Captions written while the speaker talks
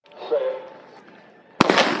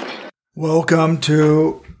Welcome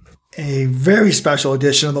to a very special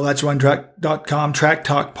edition of the LetsRun.com Track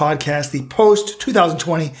Talk podcast, the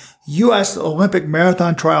post-2020 U.S. Olympic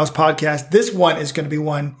Marathon Trials podcast. This one is going to be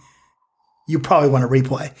one you probably want to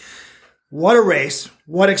replay. What a race.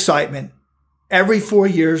 What excitement. Every 4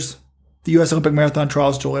 years, the U.S. Olympic Marathon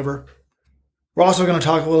Trials deliver. We're also going to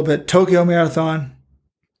talk a little bit Tokyo Marathon,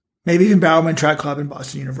 maybe even Bowerman Track Club and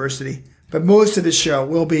Boston University. But most of this show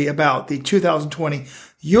will be about the 2020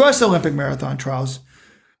 U.S. Olympic Marathon Trials,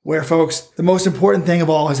 where, folks, the most important thing of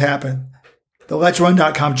all has happened. The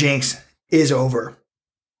LetsRun.com jinx is over.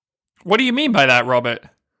 What do you mean by that, Robert?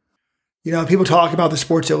 You know, people talk about the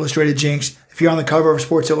Sports Illustrated jinx. If you're on the cover of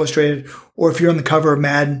Sports Illustrated or if you're on the cover of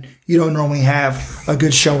Madden, you don't normally have a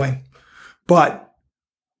good showing. But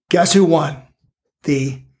guess who won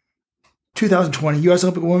the 2020 U.S.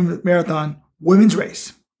 Olympic Marathon women's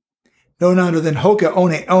race? No other than Hoka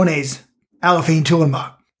One's Aliphine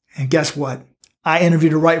Tulimak. And guess what? I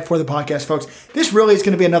interviewed her right before the podcast, folks. This really is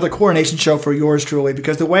going to be another coronation show for yours truly,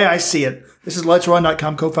 because the way I see it, this is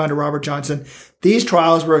LetsRun.com co-founder Robert Johnson. These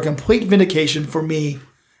trials were a complete vindication for me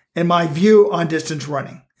and my view on distance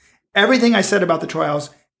running. Everything I said about the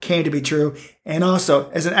trials came to be true. And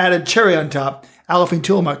also, as an added cherry on top, Aliphine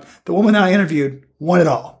Tulimak, the woman I interviewed, won it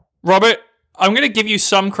all. Robert, I'm going to give you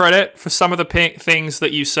some credit for some of the things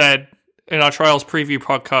that you said in our trials preview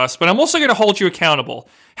podcast, but I'm also going to hold you accountable.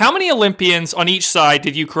 How many Olympians on each side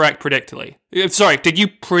did you predict correctly? In the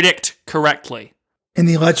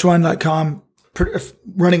LetsRun.com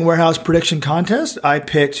running warehouse prediction contest, I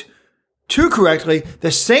picked 2 correctly,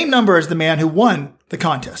 the same number as the man who won the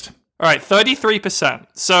contest. All right, 33%.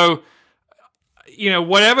 So,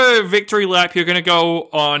 whatever victory lap you're going to go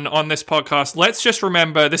on this podcast, let's just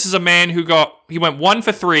remember this is a man who went 1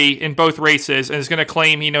 for 3 in both races and is going to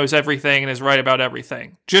claim he knows everything and is right about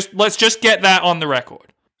everything. Let's just get that on the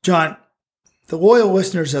record. John, the loyal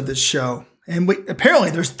listeners of this show, and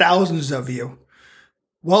apparently there's thousands of you.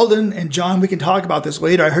 Weldon and John, we can talk about this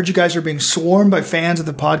later. I heard you guys are being swarmed by fans of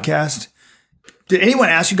the podcast. Did anyone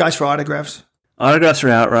ask you guys for autographs? Autographs are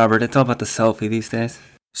out, Robert. It's all about the selfie these days.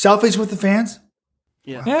 Selfies with the fans?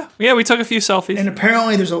 Yeah, we took a few selfies. And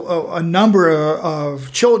apparently there's a number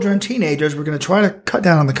of children, teenagers. We're going to try to cut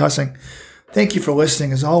down on the cussing. Thank you for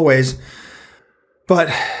listening, as always.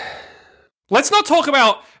 But let's not talk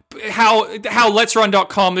about how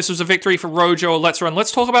LetsRun.com, this was a victory for Rojo or Let's Run.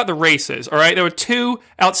 Let's talk about the races, all right? There were 2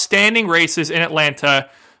 outstanding races in Atlanta.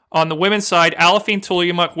 On the women's side, Aliphine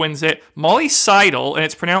Tulimak wins it. Molly Seidel, and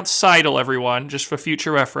it's pronounced Seidel, everyone, just for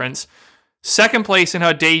future reference, second place in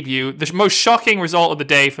her debut, the most shocking result of the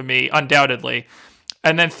day for me, undoubtedly.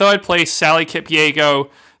 And then third place, Sally Kipyego,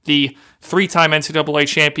 the 3-time NCAA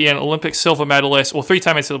champion, Olympic silver medalist, or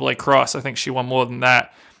 3-time NCAA cross. I think she won more than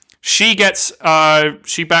that. She backs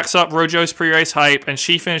up Rojo's pre-race hype, and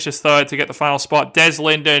she finishes third to get the final spot. Des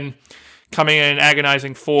Linden, coming in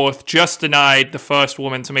agonizing 4th, just denied the first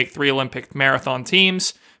woman to make 3 Olympic marathon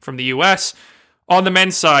teams from the U.S. On the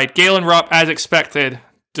men's side, Galen Rupp, as expected,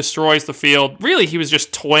 destroys the field. Really, he was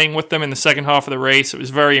just toying with them in the second half of the race. It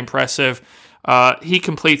was very impressive. He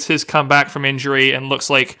completes his comeback from injury and looks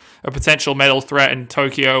like a potential medal threat in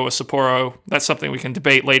Tokyo or Sapporo. That's something we can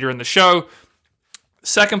debate later in the show.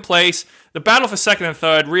 Second place, the battle for second and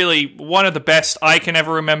third, really one of the best I can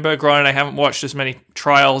ever remember. Granted, I haven't watched as many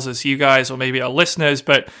trials as you guys or maybe our listeners,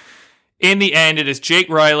 but in the end, it is Jake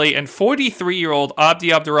Riley and 43-year-old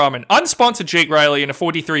Abdi Abdirahman. Unsponsored Jake Riley and a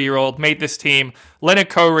 43-year-old made this team. Leonard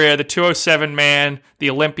Korir, the 207 man,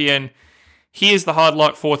 the Olympian. He is the hard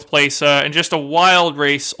luck 4th placer, and just a wild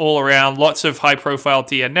race all around. Lots of high-profile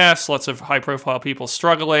DNS, lots of high-profile people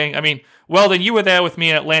struggling. I mean, Weldon, you were there with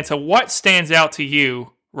me in Atlanta. What stands out to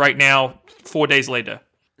you right now, 4 days later?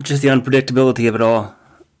 Just the unpredictability of it all.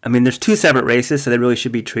 I mean, there's 2 separate races, so they really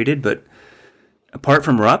should be treated, but apart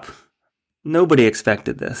from Rupp, nobody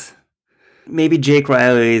expected this. Maybe Jake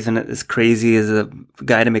Riley isn't as crazy as a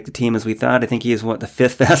guy to make the team as we thought. I think he is, the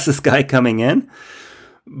 5th fastest guy coming in.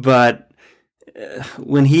 But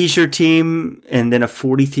when he's your team and then a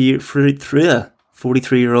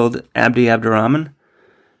 43-year-old Abdi Abdirahman,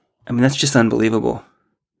 I mean, that's just unbelievable.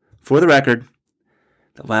 For the record,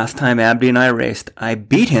 the last time Abdi and I raced, I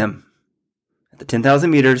beat him at the 10,000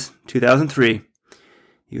 meters, 2003,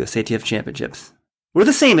 USATF Championships. We're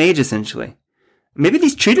the same age, essentially. Maybe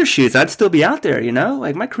these cheater shoes, I'd still be out there,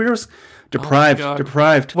 Like, my career was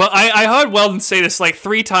Deprived. Well, I heard Weldon say this like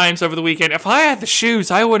 3 times over the weekend. If I had the shoes,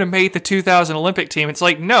 I would have made the 2000 Olympic team. It's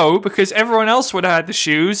like, no, because everyone else would have had the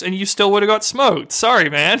shoes and you still would have got smoked. Sorry,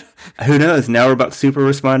 man. Who knows? Now we're about super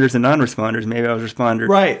responders and non-responders. Maybe I was a responder.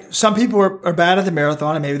 Right. Some people are bad at the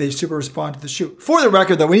marathon and maybe they super respond to the shoot. For the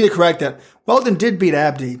record, though, we need to correct that. Weldon did beat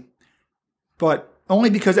Abdi, but only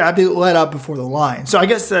because Abdi let up before the line. So I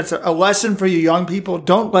guess that's a lesson for you young people.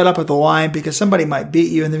 Don't let up at the line because somebody might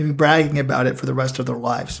beat you and then be bragging about it for the rest of their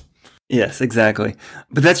lives. Yes, exactly.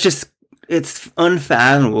 But it's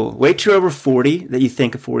unfathomable. Wait till you're over 40 that you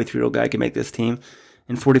think a 43-year-old guy can make this team.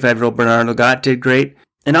 And 45-year-old Bernard Lagat did great.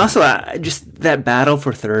 And also, just that battle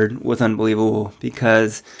for third was unbelievable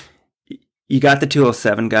because you got the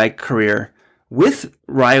 207 guy career with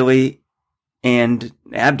Riley and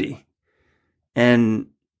Abdi. And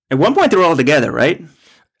at one point, they were all together, right?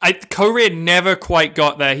 Korir never quite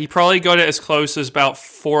got there. He probably got it as close as about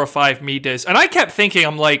 4 or 5 meters. And I kept thinking,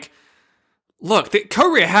 I'm like, look,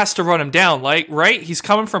 Korir has to run him down, like, right? He's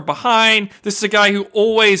coming from behind. This is a guy who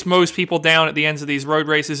always mows people down at the ends of these road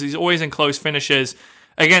races. He's always in close finishes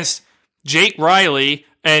against Jake Riley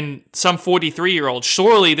and some 43-year-old.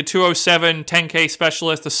 Surely the 207 10K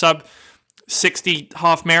specialist, the sub 60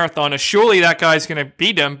 half marathoner, surely that guy's going to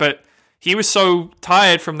beat him, but he was so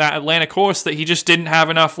tired from that Atlanta course that he just didn't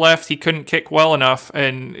have enough left. He couldn't kick well enough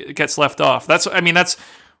and it gets left off. That's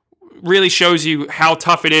really shows you how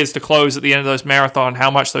tough it is to close at the end of those marathon,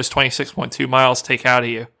 how much those 26.2 miles take out of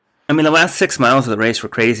you. I mean, the last 6 miles of the race were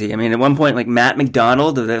crazy. I mean, at one point, like Matt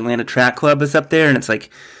McDonald of the Atlanta Track Club is up there, and it's like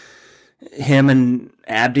him and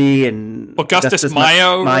Abdi and Augustus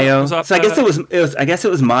Mayo. Was up so I guess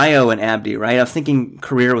it was Mayo and Abdi, right? I was thinking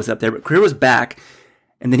Korir was up there, but Korir was back,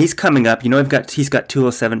 and then he's coming up. You know, he's got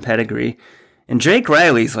 207 pedigree, and Jake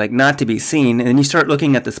Riley's like not to be seen. And then you start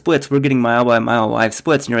looking at the splits. We're getting mile by mile live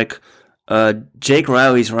splits, and you're like, Jake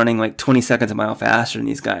Riley's running like 20 seconds a mile faster than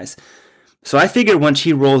these guys. So I figured once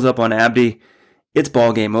he rolls up on Abdi, it's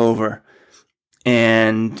ball game over.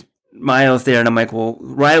 And Mayo's there, and I'm like, well,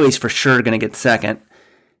 Riley's for sure going to get second.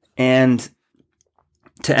 And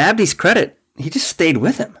to Abdi's credit, he just stayed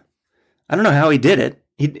with him. I don't know how he did it.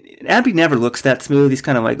 Abdi never looks that smooth. He's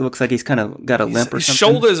kind of like, looks like he's kind of got a limp or something. His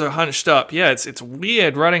shoulders are hunched up. Yeah, it's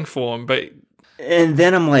weird running for him. But and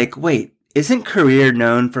then I'm like, wait, isn't Korir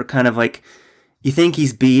known for kind of like, you think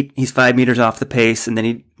he's 5 meters off the pace, and then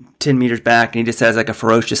he 10 meters back, and he just has like a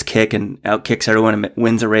ferocious kick and outkicks everyone and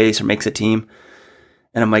wins a race or makes a team.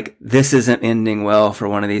 And I'm like, this isn't ending well for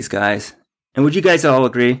one of these guys. And would you guys all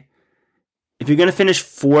agree? If you're going to finish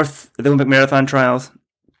 4th at the Olympic Marathon Trials,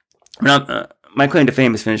 my claim to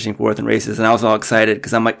fame is finishing 4th in races, and I was all excited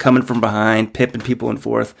because I'm like coming from behind, pipping people in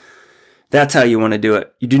 4th. That's how you want to do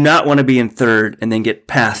it. You do not want to be in 3rd and then get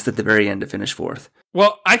passed at the very end to finish 4th.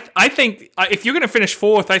 Well, I think if you're going to finish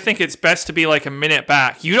 4th, I think it's best to be like a minute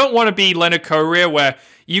back. You don't want to be Leonard Korir where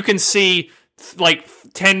you can see like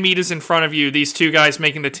 10 meters in front of you, these two guys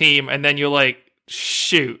making the team, and then you're like,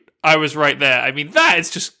 shoot, I was right there. I mean, that is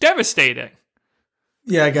just devastating.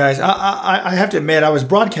 Yeah, guys, I have to admit, I was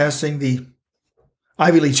broadcasting the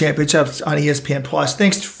Ivy League Championships on ESPN Plus.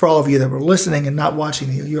 Thanks for all of you that were listening and not watching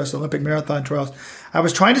the U.S. Olympic Marathon Trials. I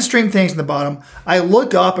was trying to stream things in the bottom. I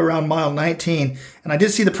looked up around mile 19, and I did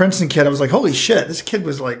see the Princeton kid. I was like, holy shit, this kid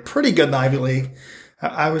was like pretty good in the Ivy League.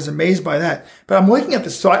 I was amazed by that. But I'm looking at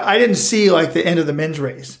this, so I didn't see like the end of the men's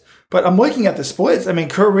race. But I'm looking at the splits. I mean,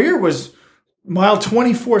 Korir was mile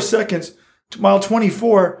 24 seconds, mile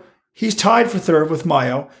 24, he's tied for 3rd with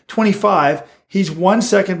Mayo. 25, he's 1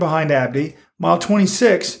 second behind Abdi. Mile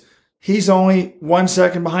 26, he's only 1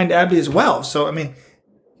 second behind Abdi as well. So, I mean,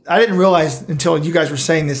 I didn't realize until you guys were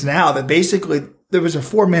saying this now that basically there was a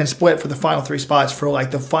 4-man split for the final 3 spots for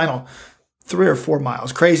like the final 3 or 4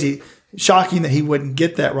 miles. Crazy. Shocking that he wouldn't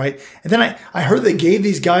get that right. And then I heard they gave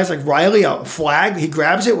these guys like Riley a flag. He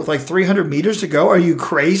grabs it with like 300 meters to go. Are you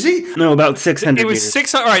crazy? No, about 600 It was meters.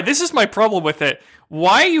 600. All right, this is my problem with it.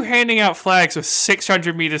 Why are you handing out flags with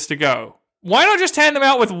 600 meters to go? Why not just hand them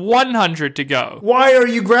out with 100 to go? Why are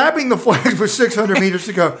you grabbing the flags with 600 meters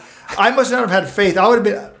to go? I must not have had faith. I would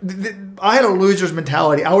have been. I had a loser's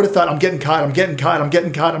mentality. I would have thought, I'm getting caught. And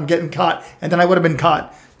then I would have been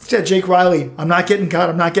caught. Instead, Jake Riley, I'm not getting caught.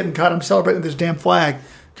 I'm celebrating this damn flag.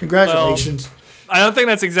 Congratulations. Well, I don't think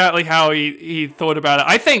that's exactly how he thought about it.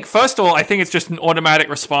 I think, first of all, it's just an automatic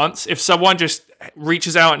response. If someone just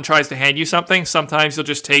reaches out and tries to hand you something, sometimes you'll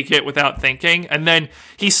just take it without thinking. And then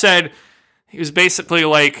he said, he was basically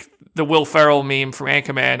like the Will Ferrell meme from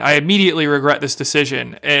Anchorman. I immediately regret this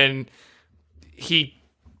decision. And he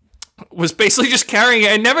was basically just carrying it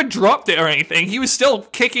and never dropped it or anything. He was still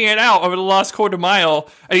kicking it out over the last quarter mile,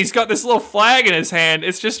 and he's got this little flag in his hand.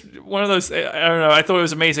 It's just one of those, I don't know, I thought it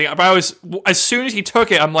was amazing. But as soon as he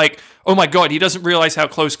took it, I'm like, oh my God, he doesn't realize how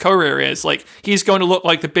close Courier is. Like, he's going to look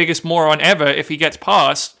like the biggest moron ever if he gets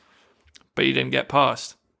past, but he didn't get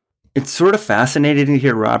past. It's sort of fascinating to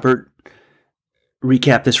hear Robert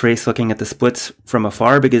recap this race looking at the splits from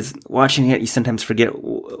afar, because watching it, you sometimes forget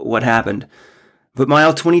what happened. But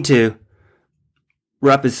mile 22,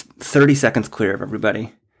 Rupp is 30 seconds clear of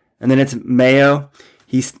everybody. And then it's Mayo.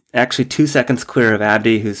 He's actually 2 seconds clear of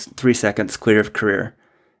Abdi, who's 3 seconds clear of Courier.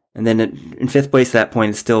 And then in fifth place at that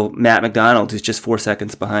point is still Matt McDonald, who's just 4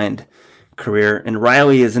 seconds behind Courier. And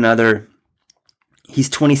Riley is he's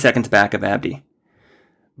 20 seconds back of Abdi.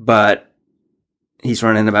 But he's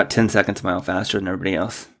running about 10 seconds a mile faster than everybody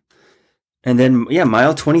else. And then,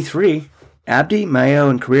 mile 23, Abdi, Mayo,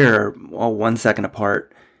 and Courier are all 1 second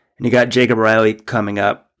apart. And you got Jacob Riley coming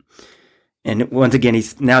up. And once again,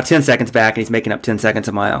 he's now 10 seconds back, and he's making up 10 seconds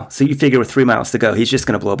a mile. So you figure with 3 miles to go, he's just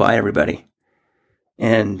going to blow by everybody.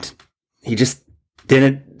 And he just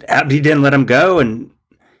Abdi didn't let him go, and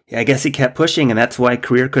I guess he kept pushing, and that's why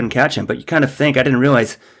Courier couldn't catch him. But you kind of think, I didn't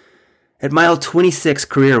realize, at mile 26,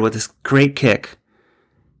 Courier with this great kick,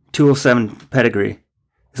 207 pedigree,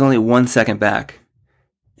 is only 1 second back.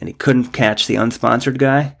 And he couldn't catch the unsponsored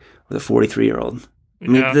guy or the 43-year-old. I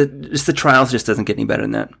mean, the trials just doesn't get any better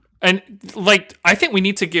than that. And, I think we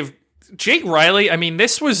need to give Jake Riley, I mean,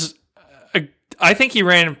 this was, I think he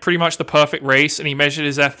ran pretty much the perfect race, and he measured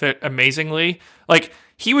his effort amazingly.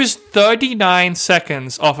 He was 39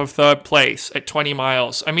 seconds off of third place at 20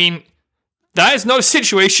 miles. I mean, that is not a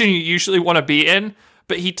situation you usually want to be in,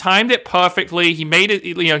 but he timed it perfectly. He made it,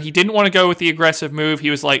 he didn't want to go with the aggressive move. He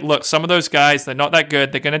was like, look, some of those guys, they're not that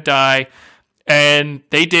good. They're going to die. And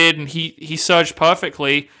they did, and he surged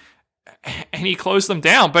perfectly, and he closed them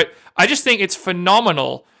down. But I just think it's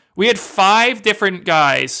phenomenal. We had 5 different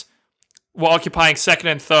guys were occupying second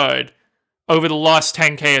and third over the last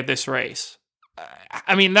 10K of this race.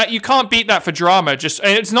 I mean, that you can't beat that for drama. And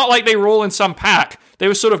it's not like they were all in some pack. They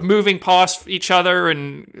were sort of moving past each other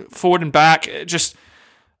and forward and back.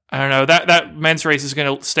 I don't know. That men's race is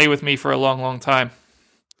going to stay with me for a long, long time.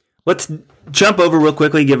 Let's jump over real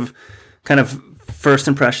quickly, give kind of first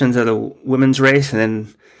impressions of the women's race, and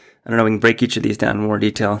then, I don't know, we can break each of these down in more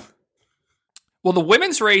detail. Well, the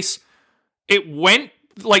women's race, it went,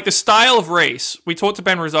 the style of race, we talked to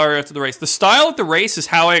Ben Rosario after the race, the style of the race is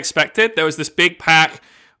how I expected. There was this big pack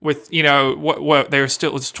with, what they were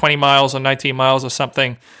still, it was 20 miles or 19 miles or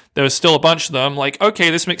something. There was still a bunch of them,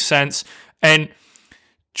 okay, this makes sense. And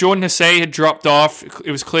Jordan Hasay had dropped off.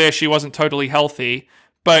 It was clear she wasn't totally healthy,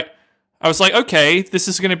 but I was like, okay, this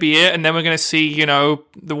is going to be it, and then we're going to see,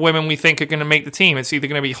 the women we think are going to make the team. It's either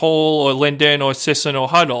going to be Hall or Linden or Sisson or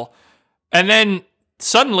Huddle. And then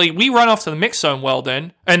suddenly we run off to the mix zone,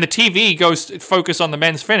 Weldon, and the TV goes to focus on the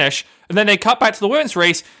men's finish, and then they cut back to the women's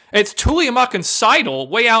race. It's Tuliamuk and Seidel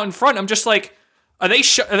way out in front. I'm just like, are they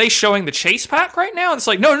showing the chase pack right now? And it's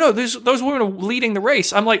like, no, those women are leading the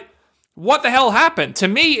race. I'm like, what the hell happened? To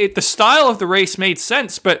me, the style of the race made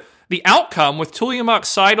sense, but the outcome with Tuliamuk,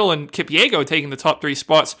 Seidel, and Kipyego taking the top 3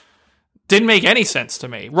 spots didn't make any sense to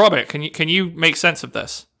me. Robert, can you make sense of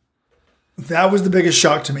this? That was the biggest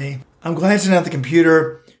shock to me. I'm glancing at the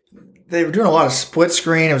computer. They were doing a lot of split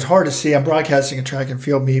screen. It was hard to see. I'm broadcasting a track and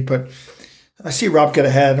field meet, but I see Rob get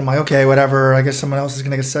ahead. I'm like, okay, whatever. I guess someone else is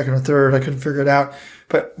going to get second or third. I couldn't figure it out.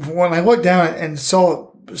 But when I looked down and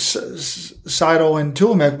saw Seidel and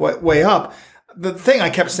Tuliamuk way up, the thing I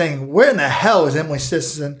kept saying, where in the hell is Emily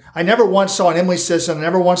Sisson? I never once saw an Emily Sisson. I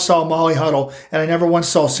never once saw Molly Huddle. And I never once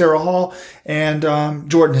saw Sarah Hall and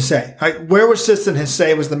Jordan Hasay. Where was Sisson?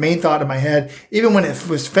 Hasay was the main thought in my head. Even when it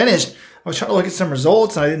was finished, I was trying to look at some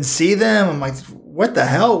results and I didn't see them. I'm like, what the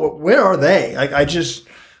hell? Where are they? I just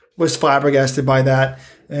was flabbergasted by that,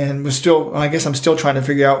 and I guess I'm still trying to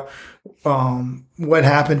figure out what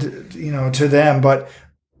happened, to them. But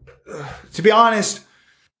to be honest,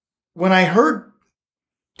 when I heard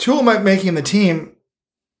Tuliamuk making the team,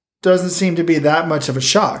 doesn't seem to be that much of a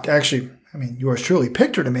shock. Actually, I mean, yours truly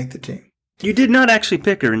picked her to make the team. You did not actually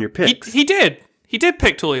pick her in your picks. He did. He did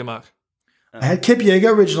pick Tuliamuk. I had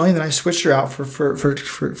Kipyego originally, and then I switched her out for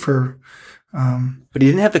But he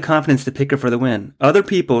didn't have the confidence to pick her for the win. Other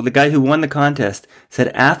people, the guy who won the contest, said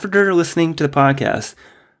after listening to the podcast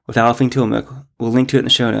with Alfie Tuliamuk, we'll link to it in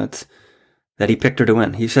the show notes, that he picked her to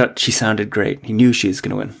win. He thought she sounded great. He knew she was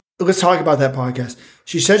going to win. Let's talk about that podcast.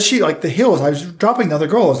 She said she liked the hills. I was dropping the other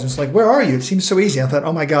goals. And it's like, where are you? It seems so easy. I thought,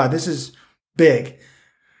 oh my God, this is big.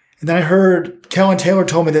 And then I heard Kellen Taylor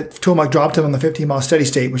told me that Tuamac dropped him on the 15-mile steady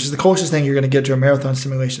state, which is the closest thing you're going to get to a marathon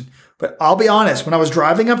simulation. But I'll be honest, when I was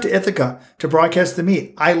driving up to Ithaca to broadcast the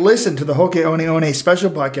meet, I listened to the Hoke One One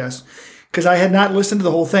special podcast because I had not listened to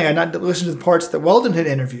the whole thing. I had not listened to the parts that Weldon had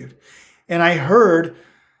interviewed. And I heard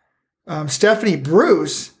Stephanie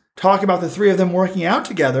Bruce talk about the three of them working out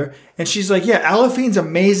together. And she's like, yeah, Aliphine's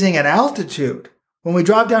amazing at altitude. When we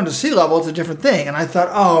drop down to sea level, it's a different thing. And I thought,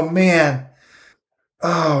 oh, man.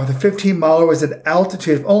 Oh, the 15-miler was at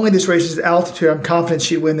altitude. If only this race is at altitude, I'm confident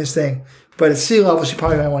she'd win this thing. But at sea level, she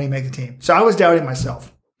probably might want to make the team. So I was doubting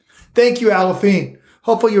myself. Thank you, Aliphine.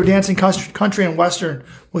 Hopefully you were dancing country and western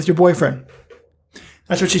with your boyfriend.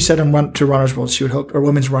 That's what she said to Runner's World. She would hope, or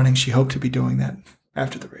women's running, she hoped to be doing that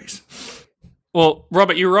after the race. Well,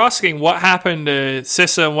 Robert, you were asking what happened to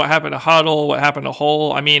Sisson, what happened to Huddle, what happened to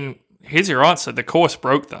Hall. I mean, here's your answer. The course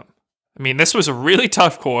broke them. I mean, this was a really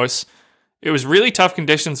tough course. It was really tough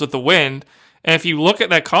conditions with the wind. And if you look at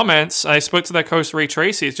their comments, I spoke to their coach, Ray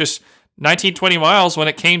Tracy, it's just 19, 20 miles when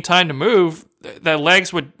it came time to move, their legs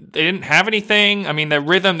they didn't have anything. I mean, their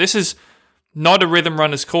rhythm, this is not a rhythm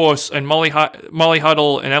runner's course. And Molly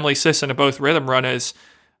Huddle and Emily Sisson are both rhythm runners.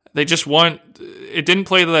 They just it didn't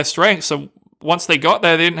play to their strengths. So once they got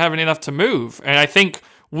there, they didn't have enough to move. And I think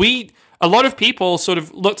a lot of people sort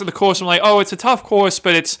of looked at the course and were like, oh, it's a tough course,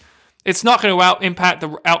 but it's not going to impact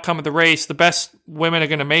the outcome of the race. The best women are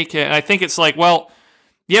going to make it. And I think it's like, well,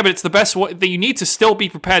 yeah, but it's the best that you need to still be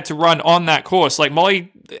prepared to run on that course. Like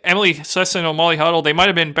Emily Sisson or Molly Huddle, they might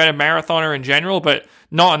have been better marathoner in general, but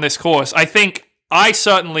not on this course. I think I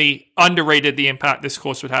certainly underrated the impact this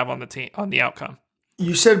course would have on the team, on the outcome.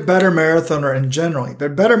 You said better marathoner in generally,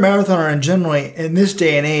 but better marathoner in generally in this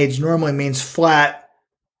day and age normally means flat,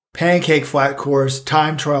 pancake flat course,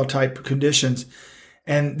 time trial type conditions.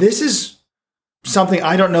 And this is something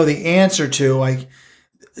I don't know the answer to.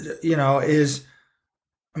 This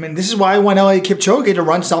is why I want Eliud Kipchoge to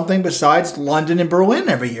run something besides London and Berlin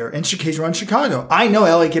every year. And he's run Chicago. I know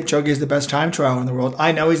Eliud Kipchoge is the best time trial in the world.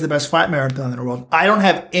 I know he's the best flat marathon in the world. I don't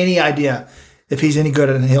have any idea if he's any good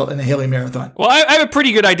in a hilly marathon. Well, I have a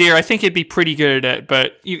pretty good idea. I think he'd be pretty good at it,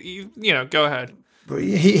 but you go ahead.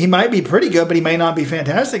 He might be pretty good, but he may not be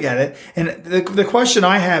fantastic at it. And the question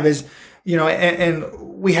I have is, and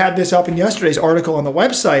we had this up in yesterday's article on the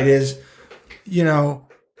website is,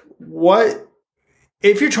 what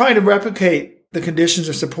if you're trying to replicate the conditions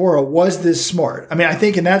of Sapporo, was this smart? I mean, I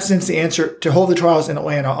think in that sense, the answer to hold the trials in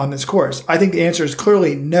Atlanta on this course, I think the answer is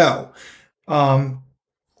clearly no,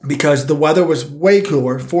 because the weather was way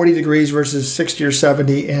cooler, 40 degrees versus 60 or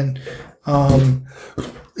 70 in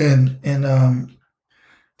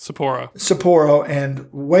Sapporo, and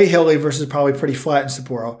way hilly versus probably pretty flat in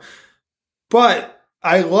Sapporo. But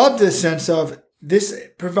I love this sense of this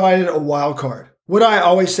provided a wild card. What I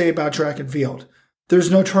always say about track and field,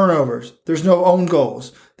 there's no turnovers, there's no own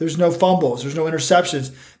goals, there's no fumbles, there's no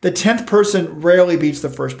interceptions. The 10th person rarely beats the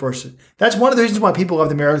first person. That's one of the reasons why people love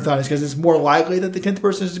the marathon, is because it's more likely that the 10th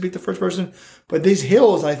person is to beat the first person. But these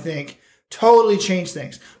hills, I think, totally change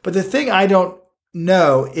things. But the thing I don't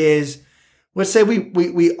know is, let's say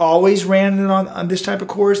we always ran it on this type of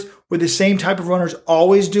course. Would the same type of runners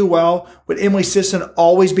always do well? Would Emily Sisson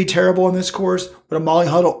always be terrible on this course? Would a Molly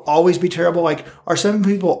Huddle always be terrible? Like, are some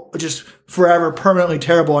people just forever permanently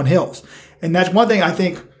terrible on hills? And that's one thing I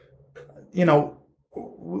think,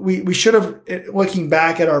 we should have, looking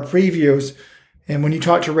back at our previews, and when you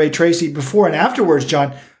talked to Ray Tracy before and afterwards,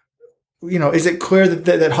 John, is it clear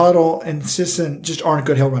that Huddle and Sisson just aren't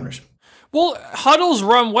good hill runners? Well, Huddle's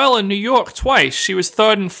run well in New York twice. She was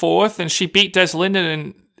 3rd and 4th, and she beat Des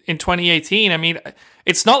Linden in 2018. I mean,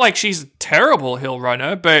 it's not like she's a terrible hill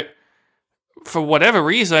runner, but for whatever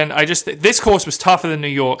reason, this course was tougher than New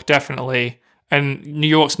York, definitely. And New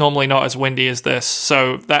York's normally not as windy as this,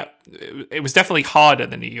 so that it was definitely harder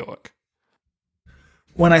than New York.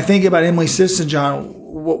 When I think about Emily Sisson, John,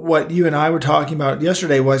 what you and I were talking about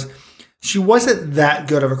yesterday was she wasn't that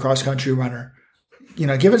good of a cross-country runner.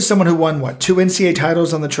 Given someone who won, 2 NCAA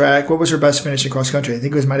titles on the track, what was her best finish in cross-country? I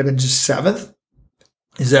think might have been just 7th.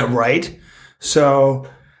 Is that right? So,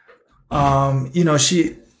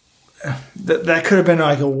 she that could have been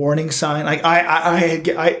like a warning sign. Like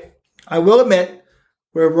I will admit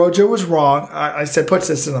where Rojo was wrong. I said put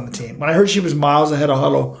Sisson on the team. When I heard she was miles ahead of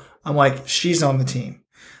Huddle, I'm like, she's on the team.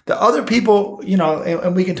 The other people,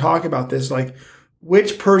 and we can talk about this, like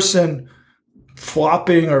which person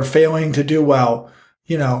flopping or failing to do well,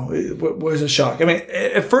 was a shock. I mean,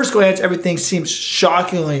 at first glance, everything seems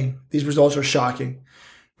shockingly, these results are shocking.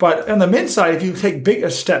 But on the men's side, if you take a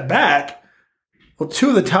step back, well, 2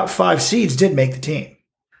 of the top 5 seeds did make the team.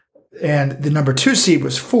 and the number 2 seed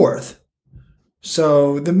was 4th.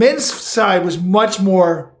 So the men's side was much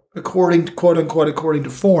more according to, quote unquote, according to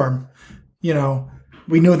form. You know,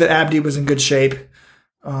 we knew that Abdi was in good shape.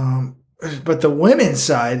 But the women's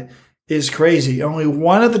side is crazy. Only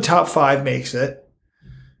one of the top 5 makes it.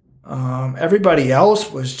 Everybody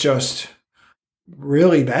else was just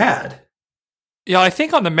really bad. Yeah, I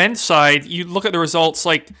think on the men's side, you look at the results,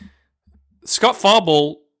 like Scott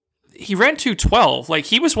Farble, he ran 2:12. Like,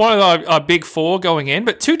 he was one of our big 4 going in,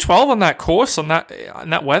 but 2:12 on that course, on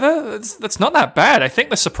that weather, that's not that bad. I think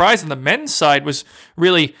the surprise on the men's side was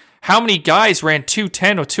really how many guys ran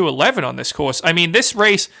 2:10 or 2:11 on this course. I mean, this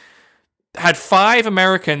race had 5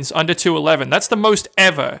 Americans under 2:11. That's the most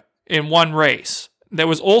ever in one race. There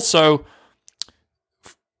was also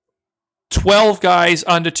 12 guys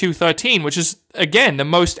under 2:13, which is, again, the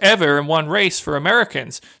most ever in one race for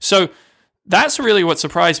Americans. So that's really what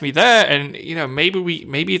surprised me there. And, you know,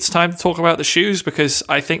 maybe it's time to talk about the shoes, because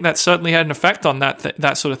I think that certainly had an effect on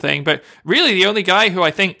that sort of thing. But really, the only guy who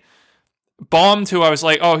I think bombed, who I was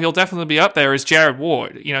like, oh, he'll definitely be up there, is Jared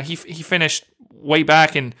Ward. You know, he finished way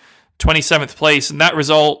back in 27th place, and that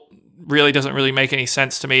result really doesn't really make any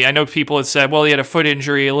sense to me. I know people had said, well, he had a foot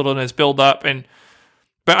injury a little in his build-up,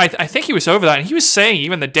 but I think he was over that. And he was saying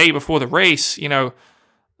even the day before the race, you know,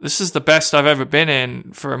 this is the best I've ever been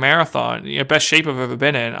in for a marathon, you know, best shape I've ever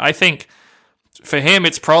been in. I think for him,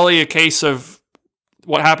 it's probably a case of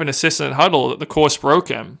what happened to Sisson and Huddle, that the course broke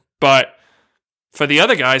him. But for the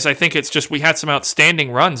other guys, I think it's just we had some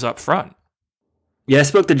outstanding runs up front. Yeah, I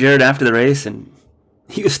spoke to Jared after the race, and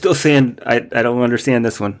he was still saying, I don't understand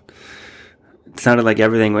this one. It sounded like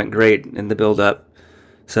everything went great in the build-up.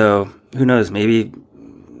 So, who knows, maybe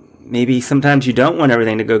sometimes you don't want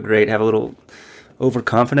everything to go great, have a little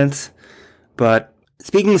overconfidence. But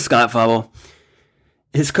speaking of Scott Farble,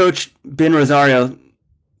 his coach, Ben Rosario,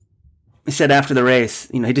 said after the race,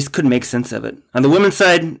 you know, he just couldn't make sense of it. On the women's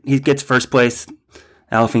side, he gets first place,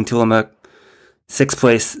 Alfine Tuliamuk. 6th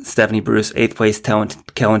place, Stephanie Bruce. 8th place,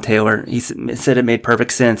 Kellen Taylor. He said it made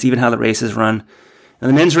perfect sense, even how the race is run. And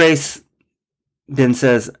the men's race, Ben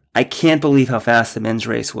says, I can't believe how fast the men's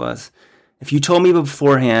race was. If you told me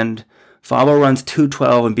beforehand Farble runs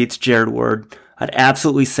 2:12 and beats Jared Ward, I'd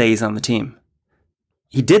absolutely say he's on the team.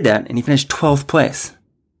 He did that, and he finished 12th place.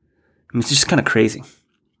 I mean, it's just kind of crazy.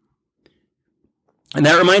 And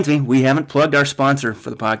that reminds me, we haven't plugged our sponsor for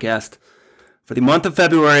the podcast. For the month of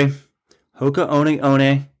February, Hoka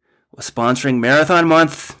One was sponsoring Marathon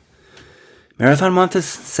Month. Marathon Month is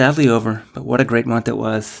sadly over, but what a great month it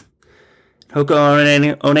was.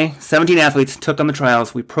 Hoka One, 17 athletes took on the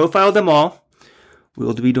trials. We profiled them all. We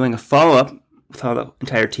will be doing a follow-up with how the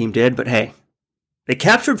entire team did, but hey, they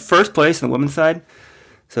captured first place on the women's side.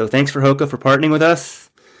 So thanks for Hoka for partnering with us.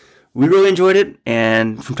 We really enjoyed it,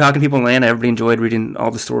 and from talking to people in Atlanta, everybody enjoyed reading all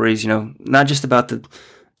the stories, you know, not just about the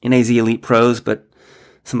NAZ Elite Pros, but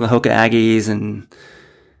some of the Hoka Aggies and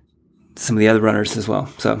some of the other runners as well.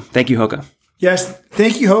 So thank you, Hoka. Yes,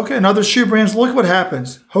 thank you, Hoka and other shoe brands. Look what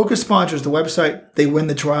happens. Hoka sponsors the website. They win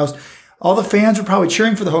the trials. All the fans were probably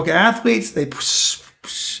cheering for the Hoka athletes. They gave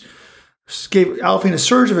Alfine a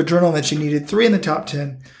surge of adrenaline that she needed. 3 in the top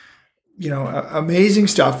 10. You know, amazing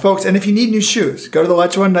stuff, folks. And if you need new shoes, go to the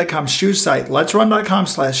LetsRun.com shoe site.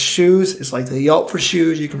 LetsRun.com/shoes. It's like the Yelp for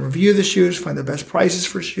shoes. You can review the shoes, find the best prices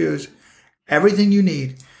for shoes. Everything you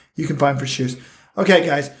need, you can find for shoes. Okay,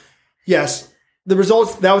 guys. Yes, the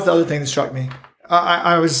results, that was the other thing that struck me.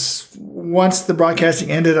 I was, once the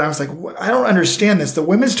broadcasting ended, I was like, I don't understand this. The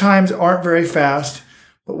women's times aren't very fast.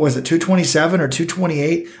 What was it, 2:27 or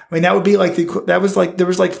 2:28? I mean, that would be like, there was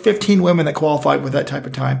like 15 women that qualified with that type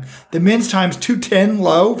of time. The men's time's 2:10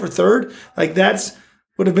 low for third. Like,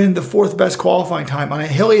 would have been the 4th best qualifying time on a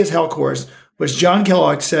hilly as hell course, which John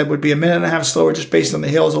Kellogg said would be a minute and a half slower just based on the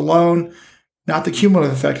hills alone, not the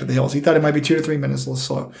cumulative effect of the hills. He thought it might be 2 to 3 minutes a little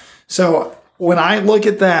slow. So when I look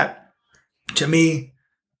at that, to me,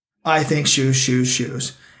 I think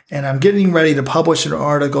shoes. And I'm getting ready to publish an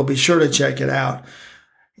article. Be sure to check it out.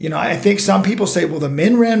 You know, I think some people say, well, the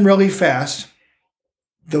men ran really fast.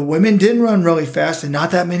 The women didn't run really fast, and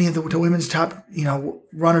not that many of the women's top,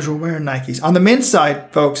 runners were wearing Nikes. On the men's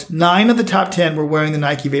side, folks, 9 of the top 10 were wearing the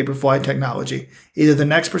Nike Vaporfly technology, either the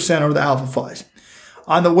Next Percent or the Alpha Flies.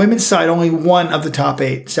 On the women's side, only 1 of the top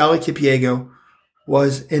 8, Sally Kipyego,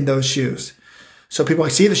 was in those shoes. So people are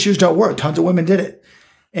like, see, the shoes don't work. Tons of women did it.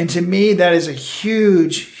 And to me, that is a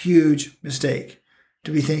huge, huge mistake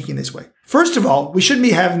to be thinking this way. First of all, we shouldn't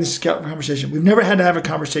be having this conversation. We've never had to have a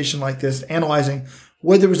conversation like this, analyzing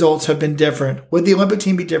would the results have been different? Would the Olympic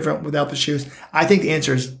team be different without the shoes? I think the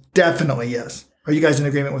answer is definitely yes. Are you guys in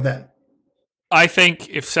agreement with that? I think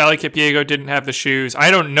if Sally Kipyego didn't have the shoes, I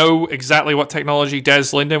don't know exactly what technology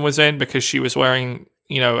Des Linden was in because she was wearing,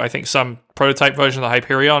 I think some prototype version of the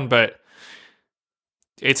Hyperion, but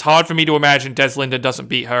it's hard for me to imagine Des Linden doesn't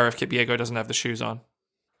beat her if Kipyego doesn't have the shoes on.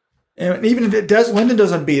 And even if Des Linden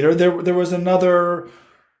doesn't beat her, there was another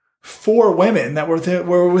 4 women that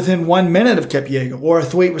were within 1 minute of Kipyego. Laura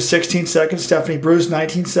Thwaite was 16 seconds, Stephanie Bruce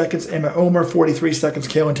 19 seconds, Emma Omer 43 seconds,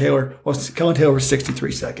 Kaylin Taylor was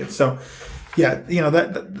 63 seconds. So, yeah,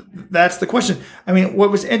 that's the question. I mean,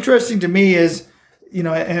 what was interesting to me is, and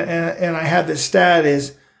I have this stat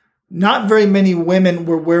is not very many women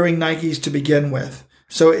were wearing Nikes to begin with.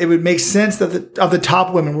 So it would make sense that of the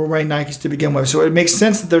top women were wearing Nikes to begin with. So it makes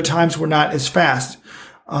sense that their times were not as fast.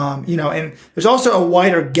 And there's also a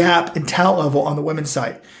wider gap in talent level on the women's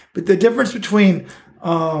side. But the difference between,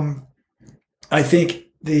 I think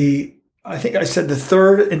I said the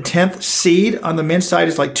 3rd and 10th seed on the men's side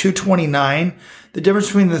is like 229. The difference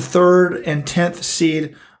between the 3rd and 10th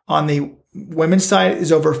seed on the women's side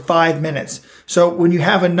is over 5 minutes. So when you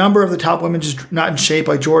have a number of the top women just not in shape,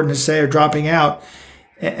 like Jordan has said, or dropping out,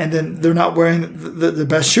 and then they're not wearing the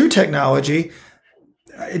best shoe technology,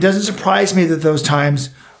 it doesn't surprise me that those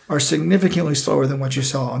times are significantly slower than what you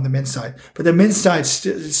saw on the men's side. But the men's side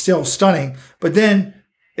is still stunning. But then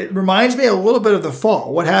it reminds me a little bit of the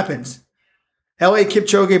fall. What happens? Eliud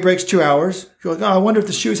Kipchoge breaks 2 hours. You're like, I wonder if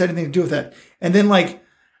the shoes had anything to do with that. And then like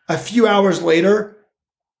a few hours later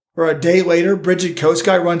or a day later, Bridget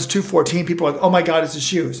Koskei runs 2:14. People are like, oh my God, it's the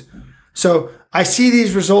shoes. So I see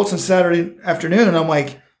these results on Saturday afternoon and I'm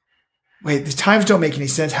like, wait, the times don't make any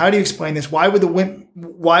sense. How do you explain this? Why would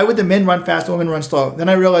the men run fast, the women run slow? Then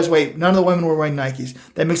I realized, wait, none of the women were wearing Nikes.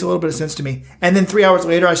 That makes a little bit of sense to me. And then 3 hours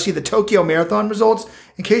later, I see the Tokyo Marathon results.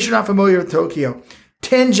 In case you're not familiar with Tokyo,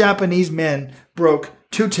 10 Japanese men broke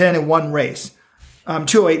 2:10 in one race,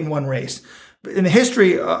 2:08 in one race. In the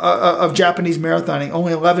history of Japanese marathoning,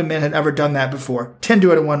 only 11 men had ever done that before. 10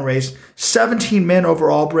 do it in one race. 17 men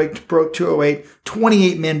overall broke 2:08.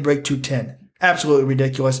 28 men break 2:10. Absolutely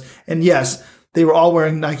ridiculous. And yes, they were all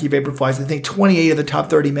wearing Nike Vaporflies. I think 28 of the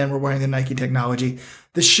top 30 men were wearing the Nike technology.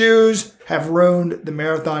 The shoes have ruined the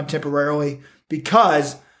marathon temporarily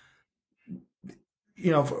because,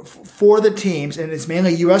 for the teams, and it's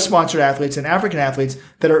mainly U.S. sponsored athletes and African athletes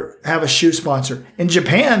that have a shoe sponsor. In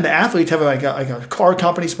Japan, the athletes have like a car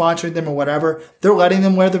company sponsoring them or whatever. They're letting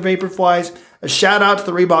them wear the Vaporflies. A shout out to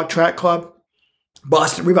the Reebok Track Club,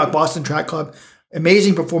 Reebok Boston Track Club.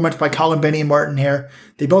 Amazing performance by Colin Benny and Martin Hare.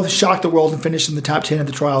 They both shocked the world and finished in the top 10 of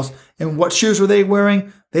the trials. And what shoes were they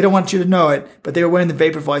wearing? They don't want you to know it, but they were wearing the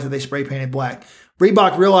Vaporflies that they spray painted black.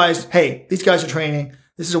 Reebok realized, hey, these guys are training.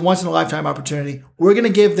 This is a once-in-a-lifetime opportunity. We're going to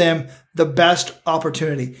give them the best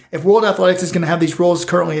opportunity. If World Athletics is going to have these rules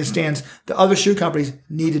currently as stands, the other shoe companies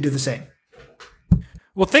need to do the same.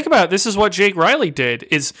 Well, think about it. This is what Jake Riley did.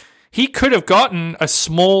 Is he could have gotten a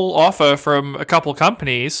small offer from a couple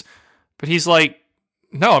companies, but he's like,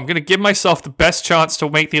 no, I'm going to give myself the best chance to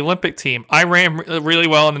make the Olympic team. I ran really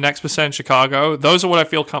well in the Next Percent in Chicago. Those are what I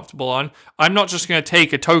feel comfortable on. I'm not just going to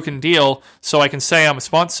take a token deal so I can say I'm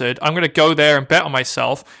sponsored. I'm going to go there and bet on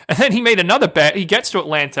myself. And then he made another bet. He gets to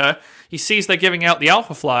Atlanta. He sees they're giving out the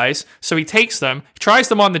Alpha Flies, so he takes them. He tries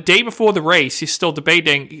them on the day before the race. He's still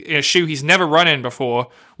debating in a shoe he's never run in before,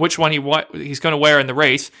 which one he's going to wear in the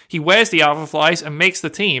race. He wears the Alpha Flies and makes the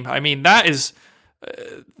team. I mean, that is...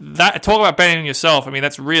 talk about betting on yourself. I mean,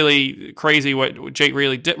 that's really crazy what Jake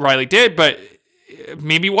Riley did, but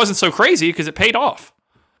maybe it wasn't so crazy because it paid off.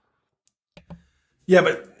 Yeah,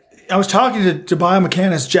 but I was talking to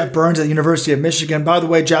biomechanist Jeff Burns at the University of Michigan. By the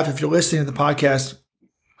way, Jeff, if you're listening to the podcast,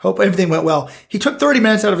 hope everything went well. He took 30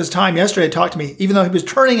 minutes out of his time yesterday to talk to me, even though he was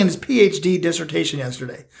turning in his PhD dissertation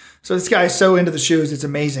yesterday. So this guy is so into the shoes. It's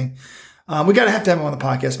amazing. We got to have him on the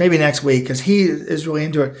podcast, maybe next week, because he is really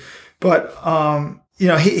into it. But,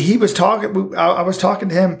 he was talking, I was talking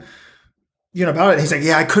to him, about it. He's like,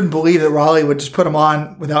 yeah, I couldn't believe that Raleigh would just put them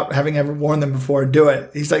on without having ever worn them before and do it.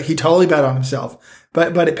 He's like, he totally bet on himself,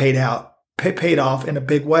 but it paid off in a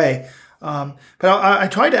big way. But I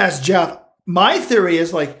tried to ask Jeff, my theory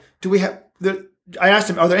is like, I asked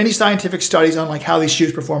him, are there any scientific studies on like how these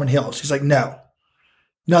shoes perform in hills? He's like, no,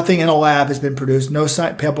 nothing in a lab has been produced. No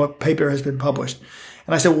paper has been published.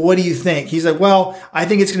 And I said, well, what do you think? He's like, well, I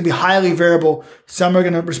think it's going to be highly variable. Some are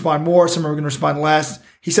going to respond more. Some are going to respond less.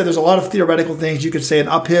 He said there's a lot of theoretical things. You could say an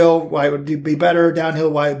uphill, why it would be better, downhill,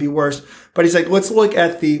 why it would be worse. But he's like, let's look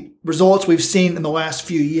at the results we've seen in the last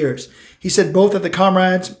few years. He said both at the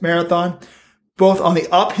Comrades Marathon, both on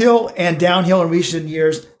the uphill and downhill in recent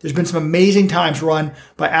years, there's been some amazing times run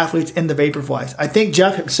by athletes in the Vaporflies. I think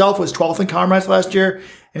Jeff himself was 12th in Comrades last year,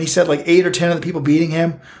 And he said like 8 or 10 of the people beating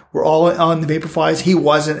him were all on the Vaporflies. He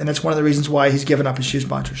wasn't, and that's one of the reasons why he's given up his shoe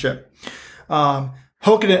sponsorship. The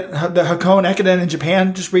Hakone Ekiden in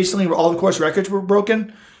Japan just recently, where all the course records were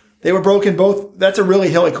broken. They were broken both. That's a really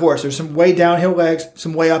hilly course. There's some way downhill legs,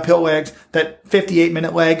 some way uphill legs. That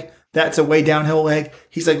 58-minute leg, that's a way downhill leg.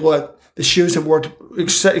 He's like, look, the shoes have worked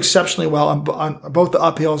exceptionally well on both the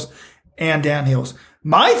uphills and downhills.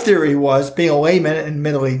 My theory was, being a layman, and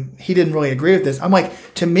admittedly, he didn't really agree with this. I'm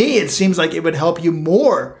like, to me, it seems like it would help you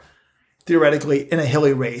more, theoretically, in a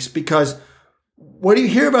hilly race, because what do you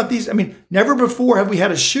hear about these? I mean, never before have we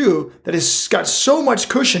had a shoe that has got so much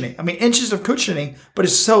cushioning. I mean, inches of cushioning, but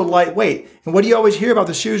it's so lightweight. And what do you always hear about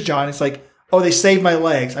the shoes, John? It's like, oh, they saved my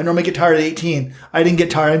legs. I normally get tired at 18. I didn't get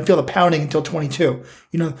tired. I didn't feel the pounding until 22.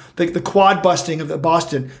 You know, the quad busting of the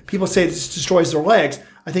Boston. People say this destroys their legs.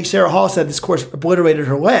 I think Sarah Hall said this course obliterated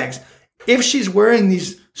her legs. If she's wearing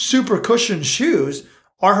these super cushioned shoes,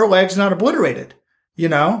 are her legs not obliterated? You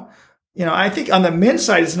know, I think on the men's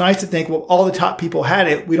side, it's nice to think, well, all the top people had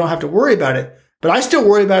it. We don't have to worry about it. But I still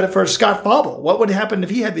worry about it for Scott Fauble. What would happen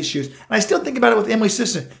if he had these shoes? And I still think about it with Emily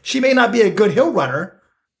Sisson. She may not be a good hill runner,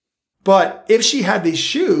 but if she had these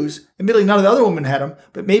shoes, admittedly none of the other women had them,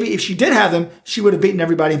 but maybe if she did have them, she would have beaten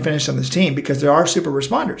everybody and finished on this team, because there are super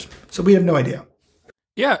responders. So we have no idea.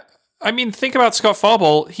 Yeah. I mean, think about Scott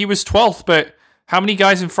Fauble. He was 12th, but how many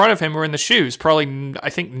guys in front of him were in the shoes? Probably, I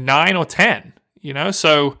think, 9 or 10,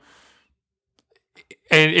 So,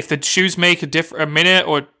 and if the shoes make a minute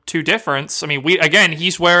or two difference, I mean,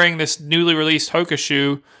 he's wearing this newly released Hoka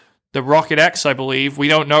shoe, the Rocket X, I believe. We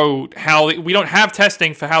don't know we don't have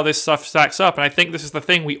testing for how this stuff stacks up. And I think this is the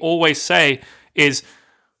thing we always say is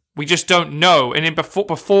we just don't know. And then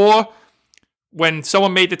before, when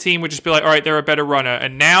someone made the team, we'd just be like, all right, they're a better runner.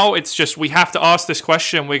 And now it's just, we have to ask this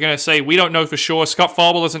question. We're going to say, we don't know for sure. Scott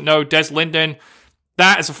Fauble doesn't know. Des Linden,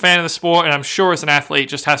 that as a fan of the sport, and I'm sure as an athlete,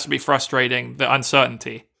 just has to be frustrating, the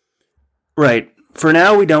uncertainty. Right. For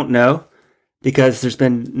now, we don't know, because there's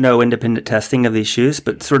been no independent testing of these shoes,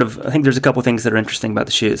 but I think there's a couple things that are interesting about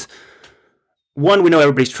the shoes. One, we know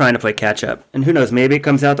everybody's trying to play catch up, and who knows, maybe it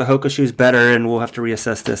comes out the Hoka shoe's better, and we'll have to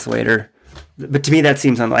reassess this later. But to me, that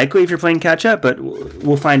seems unlikely if you're playing catch up, but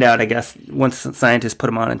we'll find out, I guess, once scientists put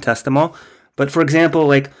them on and test them all. But for example,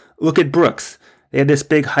 look at Brooks. They had this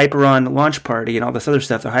big Hyperon launch party and all this other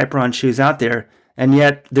stuff, the Hyperon shoes out there, and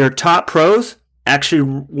yet their top pros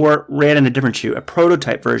actually ran in a different shoe, a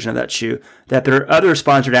prototype version of that shoe that their other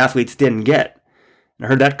sponsored athletes didn't get. And I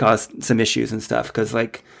heard that caused some issues and stuff, because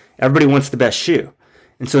everybody wants the best shoe.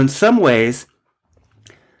 And so in some ways,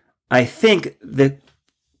 I think that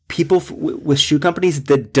people with shoe companies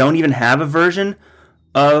that don't even have a version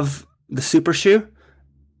of the super shoe,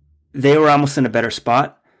 they were almost in a better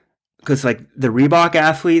spot, because the Reebok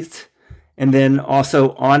athletes, and then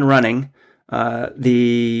also On Running,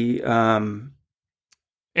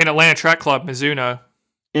 in Atlanta Track Club, Mizuno.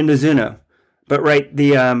 In Mizuno. But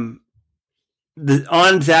the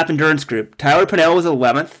on Zap Endurance Group, Tyler Pinnell was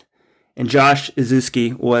 11th, and Josh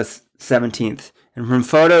Izuski was 17th. And from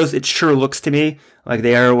photos, it sure looks to me like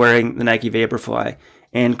they are wearing the Nike Vaporfly.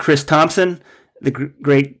 And Chris Thompson, the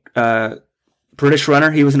great British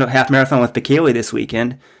runner, he was in a half marathon with Bekele this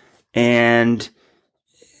weekend, and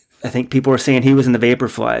I think people were saying he was in the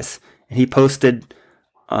Vaporflies. And he posted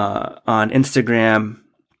on Instagram,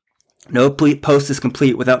 "No post is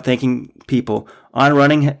complete without thanking people. On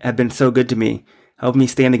Running have been so good to me, helped me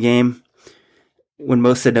stay in the game when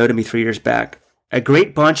most said no to me 3 years back. A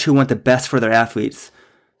great bunch who want the best for their athletes,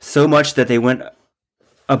 so much that they went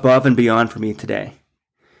above and beyond for me today.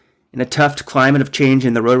 In a tough climate of change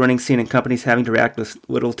in the road running scene and companies having to react with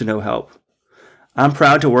little to no help. I'm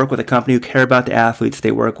proud to work with a company who care about the athletes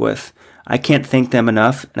they work with. I can't thank them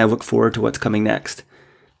enough, and I look forward to what's coming next."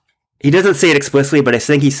 He doesn't say it explicitly, but I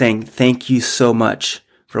think he's saying, thank you so much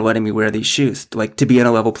for letting me wear these shoes, to be on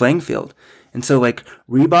a level playing field. And so,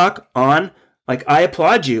 Reebok, On, I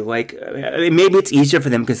applaud you. Maybe it's easier for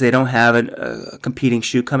them because they don't have a competing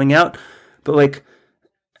shoe coming out, but,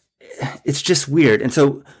 it's just weird. And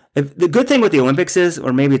so, the good thing with the Olympics is,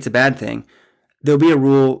 or maybe it's a bad thing, there'll be a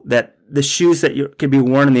rule that the shoes that can be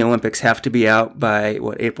worn in the Olympics have to be out by,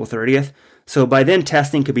 April 30th. So by then,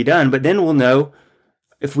 testing could be done, but then we'll know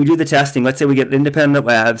if we do the testing. Let's say we get independent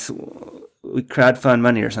labs, we crowdfund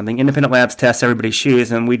money or something. Independent labs test everybody's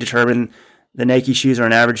shoes, and we determine the Nike shoes are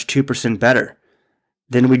on average 2% better.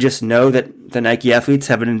 Then we just know that the Nike athletes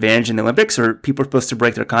have an advantage in the Olympics, or people are supposed to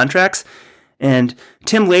break their contracts. And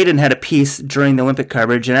Tim Layden had a piece during the Olympic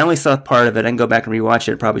coverage, and I only saw part of it. I can go back and rewatch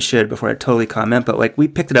it. Probably should before I totally comment. But we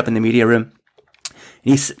picked it up in the media room.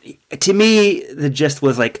 And to me, the gist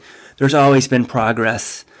was there's there's always been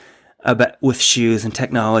progress with shoes and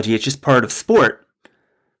technology. It's just part of sport.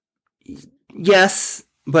 Yes,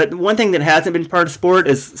 but one thing that hasn't been part of sport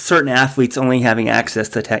is certain athletes only having access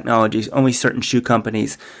to technologies, only certain shoe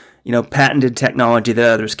companies, patented technology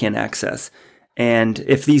that others can't access. And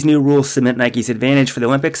if these new rules cement Nike's advantage for the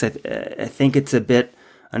Olympics, I think it's a bit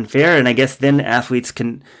unfair. And I guess then athletes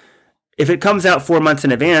can, if it comes out 4 months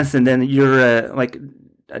in advance, and then you're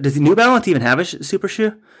does New Balance even have a super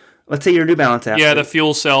shoe? Let's say you're a New Balance athlete. Yeah, the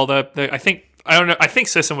Fuel Cell. I don't know. I think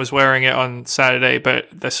Sisson was wearing it on Saturday, but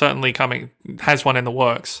they're certainly has one in the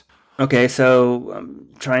works. Okay, so I'm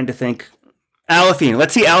trying to think. Alafine.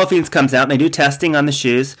 Let's see Alafine's comes out and they do testing on the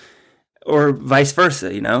shoes, or vice versa,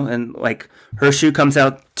 and her shoe comes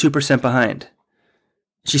out 2% behind.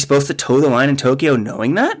 She's supposed to toe the line in Tokyo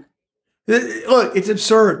knowing that? Look, it's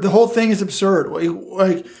absurd. The whole thing is absurd.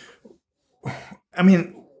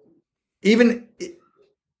 Even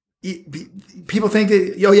people think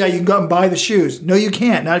that, you can go out and buy the shoes. No, you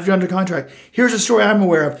can't. Not if you're under contract. Here's a story I'm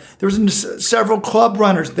aware of. There was several club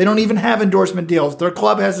runners. They don't even have endorsement deals. Their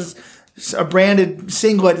club has a branded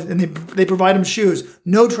singlet, and they provide them shoes.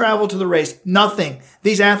 No travel to the race. Nothing.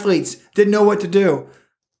 These athletes didn't know what to do.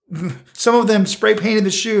 Some of them spray painted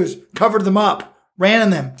the shoes, covered them up, ran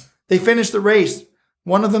in them. They finished the race.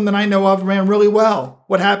 One of them that I know of ran really well.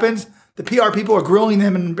 What happens? The PR people are grilling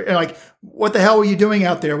them and like, what the hell were you doing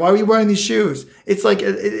out there? Why were you wearing these shoes? It's like,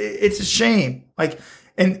 it's a shame.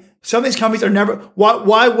 And some of these companies are never,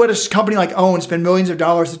 why would a company like Owen spend millions of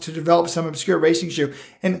dollars to develop some obscure racing shoe?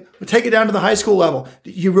 And take it down to the high school level.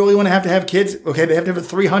 You really want to have kids? Okay, they have to have a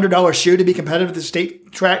 $300 shoe to be competitive at the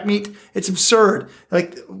state track meet? It's absurd.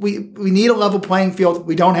 We need a level playing field.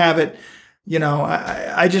 We don't have it.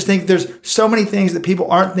 I just think there's so many things that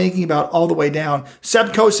people aren't thinking about all the way down.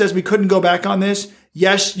 Sebco says we couldn't go back on this.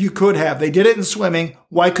 Yes, you could have. They did it in swimming.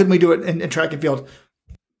 Why couldn't we do it in track and field?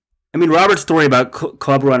 I mean, Robert's story about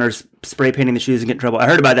club runners spray painting the shoes and getting in trouble, I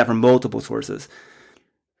heard about that from multiple sources.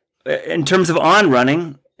 In terms of On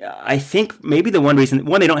running, I think maybe the one reason,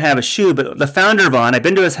 they don't have a shoe, but the founder of On, I've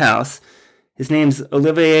been to his house. His name's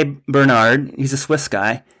Olivier Bernard. He's a Swiss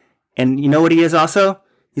guy. And you know what he is also?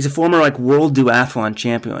 He's a former world duathlon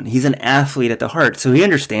champion. He's an athlete at the heart. So he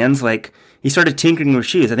understands, he started tinkering with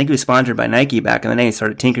shoes. I think he was sponsored by Nike back in the day. He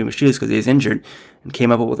started tinkering with shoes because he was injured and came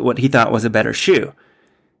up with what he thought was a better shoe.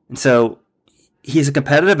 And so he's a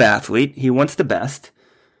competitive athlete. He wants the best.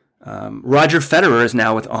 Roger Federer is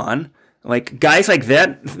now with On. Guys like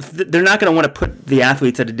that, they're not going to want to put the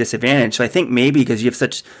athletes at a disadvantage. So I think maybe because you have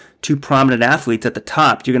such two prominent athletes at the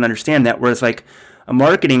top, you're going to understand that. Whereas a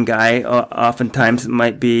marketing guy oftentimes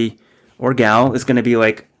might be, or gal, is going to be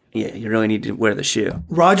yeah, you really need to wear the shoe.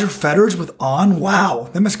 Roger Federer's with On? Wow,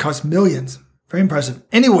 that must cost millions. Very impressive.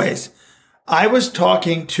 Anyways, I was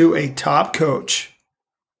talking to a top coach,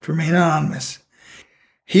 to remain anonymous.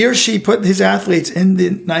 He or she put his athletes in the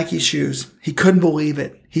Nike shoes. He couldn't believe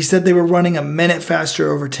it. He said they were running a minute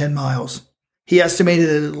faster over 10 miles. He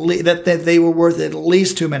estimated that they were worth at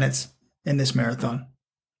least 2 minutes in this marathon.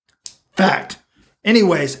 Fact.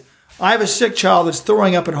 Anyways, I have a sick child that's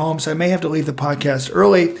throwing up at home, so I may have to leave the podcast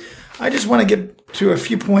early. I just want to get to a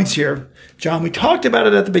few points here. John, we talked about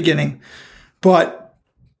it at the beginning,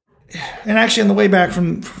 and actually on the way back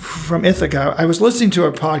from Ithaca, I was listening to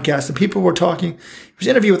a podcast and people were talking. It was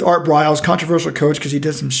an interview with Art Briles, controversial coach because he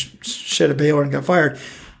did some shit at Baylor and got fired.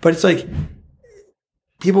 But it's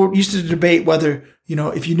people used to debate whether,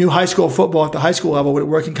 if you knew high school football at the high school level, would it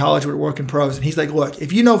work in college, would it work in pros? And he's like, look,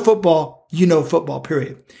 if you know football,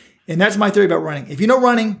 period. And that's my theory about running. If you know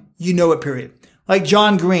running, you know it, period. Like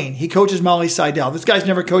John Green, he coaches Molly Seidel. This guy's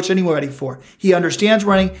never coached anybody before. He understands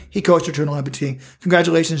running. He coached her to an Olympic team.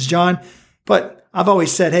 Congratulations, John. But I've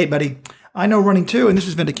always said, hey, buddy, I know running too, and this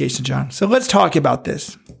was vindication, John. So let's talk about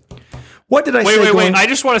this. What did I say? Wait. I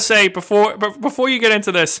just want to say before you get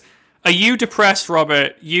into this, are you depressed,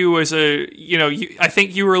 Robert? You as I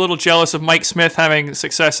think you were a little jealous of Mike Smith having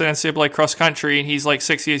success in NCAA cross country, and he's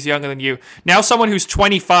 6 years younger than you. Now someone who's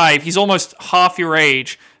 25, he's almost half your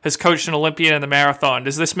age, has coached an Olympian in the marathon.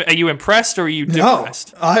 Are you impressed or are you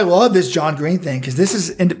depressed? No, I love this John Green thing because this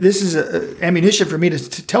is ammunition for me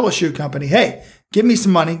to tell a shoe company, hey, give me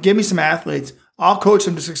some money, give me some athletes. I'll coach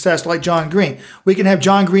them to success like John Green. We can have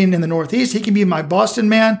John Green in the Northeast. He can be my Boston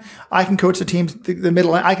man. I can coach the teams,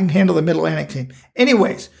 I can handle the Mid-Atlantic team.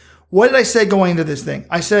 Anyways, what did I say going into this thing?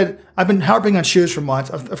 I said, I've been harping on shoes for months.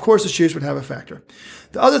 Of course, the shoes would have a factor.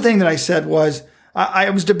 The other thing that I said was, I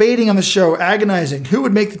was debating on the show, agonizing, who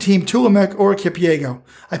would make the team, Tulamik or Kipyego.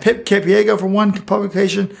 I picked Kipyego for one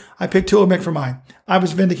publication. I picked Tulamik for mine. I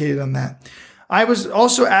was vindicated on that. I was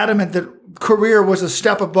also adamant that Career was a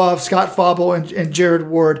step above Scott Fauble and Jared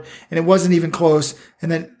Ward, and it wasn't even close.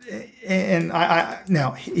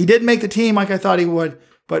 Now he didn't make the team like I thought he would,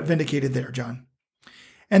 but vindicated there, John.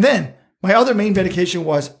 And then my other main vindication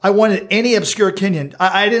was I wanted any obscure Kenyan.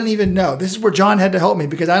 I didn't even know. This is where John had to help me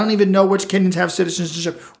because I don't even know which Kenyans have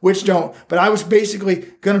citizenship, which don't. But I was basically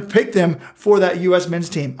going to pick them for that U.S. men's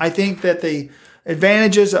team. I think that the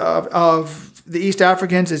advantages of the East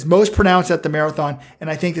Africans is most pronounced at the marathon,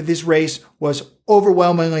 and I think that this race was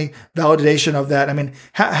overwhelmingly validation of that. I mean,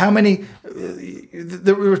 how many?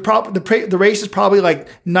 The race is probably like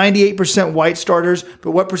 98% white starters,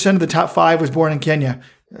 but what percent of the top 5 was born in Kenya?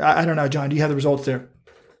 I don't know, John. Do you have the results there?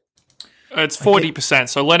 It's 40%.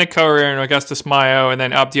 So Leonard Courier and Augustus Mayo, and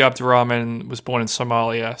then Abdi Abdirahman was born in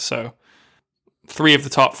Somalia. So 3 of the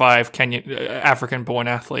top 5 African-born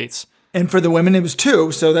athletes. And for the women, it was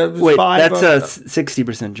 2. So that was 5. That's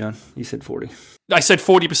 60%, John. You said 40. I said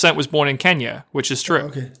 40% was born in Kenya, which is true.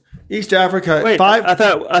 Okay. East Africa, Wait, 5. I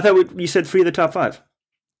thought you said 3 of the top 5.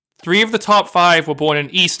 3 of the top 5 were born in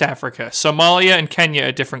East Africa. Somalia and Kenya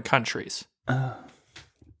are different countries.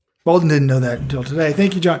 Bolden didn't know that until today.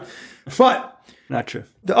 Thank you, John. But not true.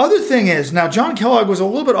 The other thing is, now John Kellogg was a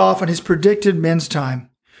little bit off on his predicted men's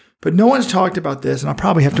time, but no one's talked about this, and I'll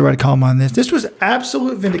probably have to write a column on this. This was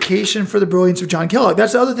absolute vindication for the brilliance of John Kellogg.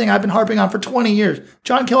 That's the other thing I've been harping on for 20 years.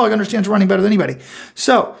 John Kellogg understands running better than anybody.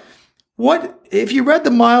 So, if you read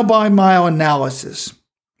the mile-by-mile analysis,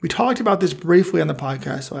 we talked about this briefly on the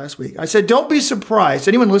podcast last week. I said, don't be surprised.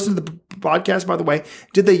 Anyone listen to the podcast, by the way,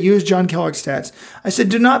 did they use John Kellogg's stats? I said,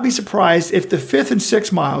 do not be surprised if the 5th and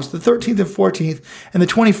 6th miles, the 13th and 14th, and the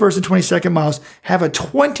 21st and 22nd miles have a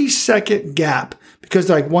 20-second gap because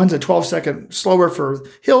like one's a 12-second slower for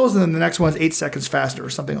hills and then the next one's 8 seconds faster or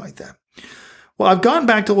something like that. Well, I've gone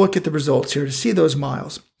back to look at the results here to see those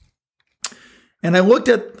miles. And I looked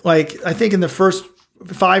at, I think in the first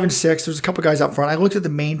 5 and 6, there's a couple guys up front. I looked at the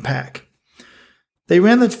main pack. They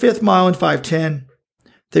ran the 5th mile in 5:10.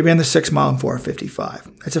 They ran the 6th mile in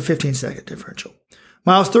 4:55. That's a 15-second differential.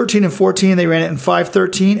 Miles 13 and 14, they ran it in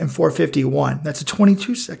 5:13 and 4:51. That's a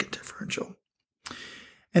 22-second differential.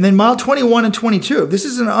 And then mile 21 and 22. This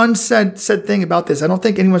is an unsaid thing about this. I don't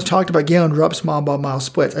think anyone's talked about Galen Rupp's mile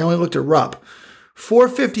splits. I only looked at Rupp.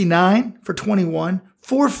 4:59 for 21,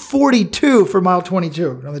 4:42 for mile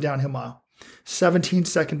 22 on the downhill mile.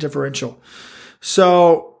 17-second differential.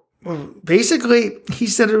 So basically, he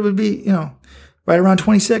said it would be, right around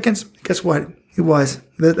 20 seconds. Guess what? It was.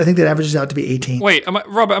 I think that averages out to be 18. Wait,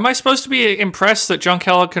 Robert, am I supposed to be impressed that John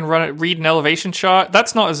Kellogg can read an elevation chart?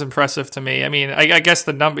 That's not as impressive to me. I mean, I guess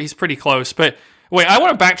the number, he's pretty close. But wait, I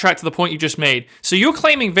want to backtrack to the point you just made. So you're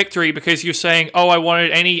claiming victory because you're saying, I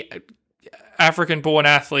wanted any African-born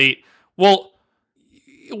athlete. Well,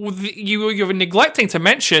 you're neglecting to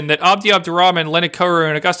mention that Abdi Abdirahman, Leonard Courier,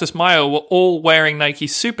 and Augustus Mayo were all wearing Nike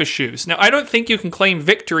Super Shoes. Now, I don't think you can claim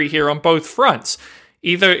victory here on both fronts.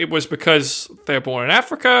 Either it was because they're born in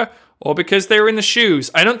Africa or because they were in the shoes.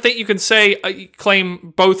 I don't think you can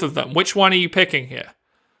claim both of them. Which one are you picking here?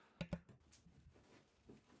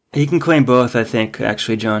 He can claim both, I think,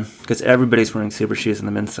 actually, John, because everybody's wearing Super Shoes on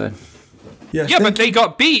the men's side. Yes, yeah, but they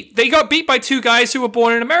got beat. They got beat by 2 guys who were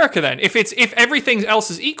born in America. Then, if everything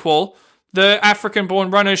else is equal, the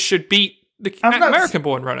African-born runners should beat the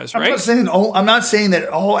American-born runners, right? I'm not saying that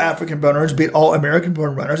all African-born runners beat all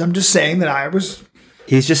American-born runners. I'm just saying that I was.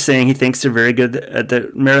 He's just saying he thinks they're very good at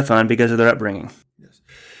the marathon because of their upbringing. Yes.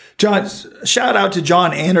 John, shout out to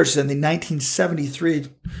John Anderson, the 1973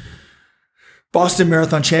 Boston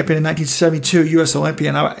Marathon champion in 1972, U.S.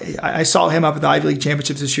 Olympian. I saw him up at the Ivy League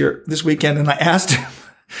Championships this weekend, and I asked him,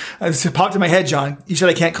 it popped in my head, John, you said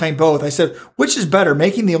I can't claim both. I said, which is better,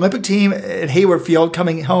 making the Olympic team at Hayward Field,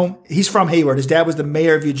 coming home? He's from Hayward. His dad was the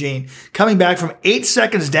mayor of Eugene. Coming back from 8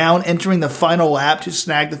 seconds down, entering the final lap to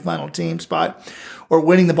snag the final team spot, or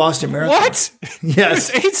winning the Boston Marathon. What? Yes.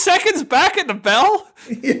 He was 8 seconds back at the bell?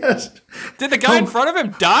 Yes. Did the guy in front of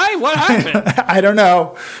him die? What happened? I don't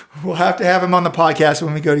know. We'll have to have him on the podcast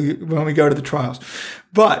when we go to the trials.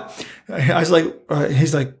 But I was like,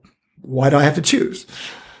 he's like, why do I have to choose?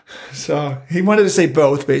 So he wanted to say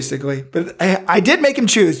both, basically. But I did make him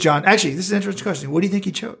choose, John. Actually, this is an interesting question. What do you think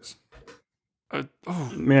he chose?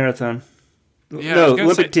 Marathon. Yeah, no,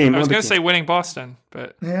 Olympic team. I was going to say winning Boston,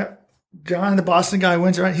 but yeah. John, the Boston guy,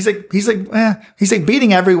 wins, right? He's like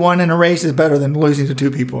beating everyone in a race is better than losing to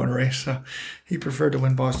 2 people in a race. So he preferred to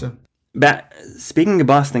win Boston. Speaking of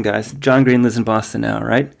Boston guys, John Green lives in Boston now,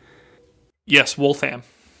 right? Yes, Waltham.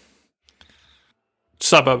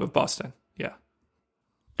 Suburb of Boston. Yeah.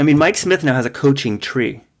 I mean, Mike Smith now has a coaching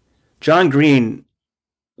tree. John Green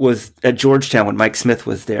was at Georgetown when Mike Smith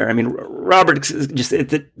was there. I mean, Robert,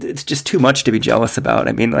 it's just too much to be jealous about.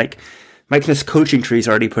 I mean, like, Mike Smith's coaching tree is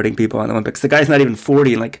already putting people on the Olympics. The guy's not even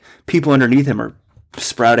 40, and like people underneath him are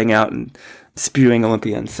sprouting out and spewing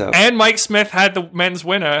Olympians. So, and Mike Smith had the men's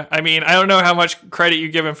winner. I mean, I don't know how much credit you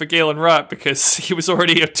give him for Galen Rupp because he was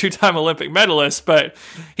already a 2-time Olympic medalist, but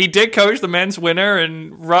he did coach the men's winner.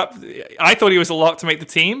 And Rupp, I thought he was a lock to make the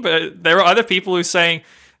team, but there are other people who saying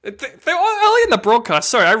they're early in the broadcast.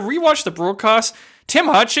 Sorry, I rewatched the broadcast. Tim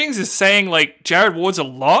Hutchings is saying like Jared Ward's a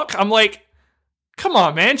lock. I'm like, come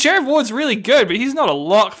on, man. Jared Ward's really good, but he's not a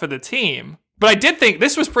lock for the team. But I did think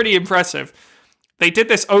this was pretty impressive. They did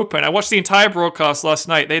this Open. I watched the entire broadcast last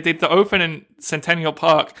night. They did the Open in Centennial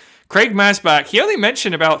Park. Craig Masbach, he only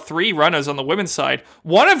mentioned about 3 runners on the women's side.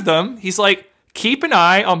 One of them, he's like, keep an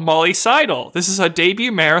eye on Molly Seidel. This is her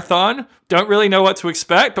debut marathon. Don't really know what to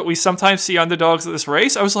expect, but we sometimes see underdogs at this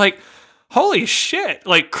race. I was like, holy shit.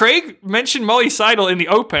 Like, Craig mentioned Molly Seidel in the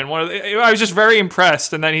Open. I was just very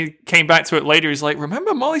impressed. And then he came back to it later. He's like,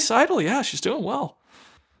 remember Molly Seidel? Yeah, she's doing well.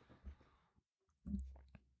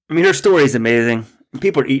 I mean, her story is amazing.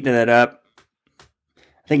 People are eating that up.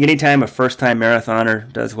 I think anytime a first-time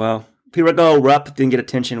marathoner does well, people are like, oh, Rupp didn't get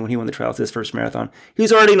attention when he won the trials his first marathon. He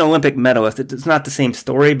was already an Olympic medalist. It's not the same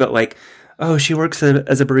story, but like, oh, she works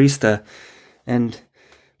as a barista. And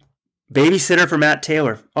babysitter for Matt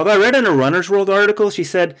Taylor. Although I read in a Runner's World article, she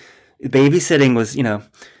said babysitting was,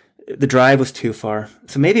 the drive was too far.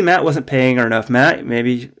 So maybe Matt wasn't paying her enough. Matt,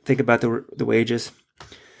 maybe think about the wages.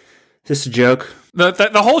 Just a joke. The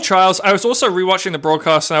whole trials, I was also rewatching the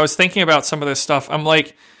broadcast and I was thinking about some of this stuff. I'm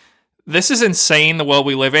like, this is insane, the world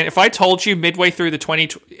we live in. If I told you midway through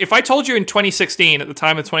if I told you in 2016, at the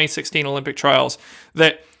time of 2016 Olympic trials,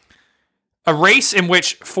 that a race in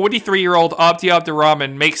which 43-year-old Abdi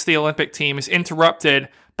Abdirahman makes the Olympic team is interrupted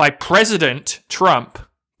by President Trump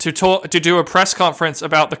to do a press conference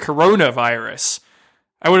about the coronavirus,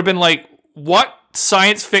 I would have been like, what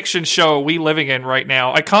science fiction show are we living in right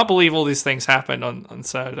now? I can't believe all these things happened on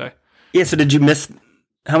Saturday. Yeah, so did you miss,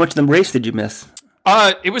 how much of the race did you miss?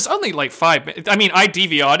 It was only like 5 minutes. I mean, I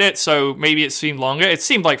DVR'd it, so maybe it seemed longer. It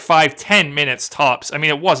seemed like 5-10 minutes tops. I mean,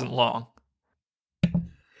 it wasn't long.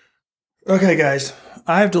 Okay, guys,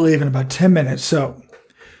 I have to leave in about 10 minutes. So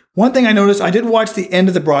one thing I noticed, I did watch the end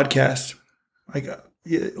of the broadcast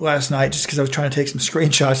last night just because I was trying to take some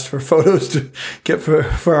screenshots for photos to get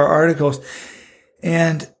for our articles.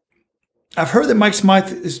 And I've heard that Mike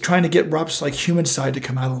Smythe is trying to get Rupp's like human side to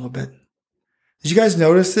come out a little bit. Did you guys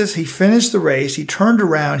notice this? He finished the race. He turned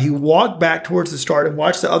around. He walked back towards the start and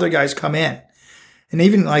watched the other guys come in. And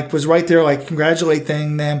even like was right there, like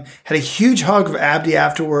congratulating them. Had a huge hug of Abdi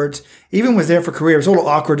afterwards. Even was there for career. It was a little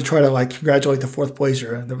awkward to try to like congratulate the 4th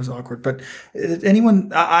placer. That was awkward. But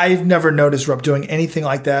I've never noticed Rupp doing anything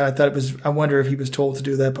like that. I wonder if he was told to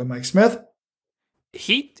do that by Mike Smith.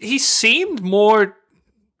 He seemed more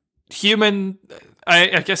human.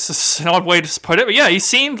 I guess it's an odd way to put it, but yeah, he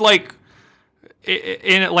seemed like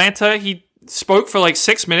in Atlanta. He spoke for like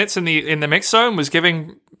 6 minutes in the mix zone, was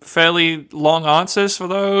giving fairly long answers for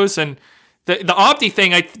those, and the Abdi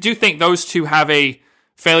thing. I do think those two have a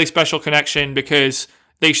fairly special connection because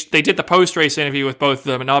they did the post race interview with both of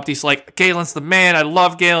them, and Abdi's like, Galen's the man. I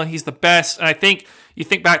love Galen. He's the best. And I think you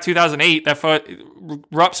think back 2008,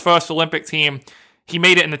 Rupp's first Olympic team. He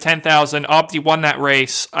made it in the 10,000. Abdi won that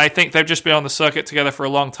race. I think they've just been on the circuit together for a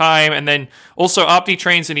long time. And then also Abdi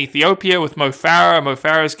trains in Ethiopia with Mo Farah. Mo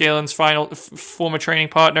Farah is Galen's former training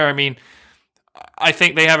partner. I mean, I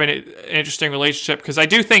think they have an interesting relationship because I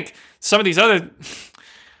do think some of these other,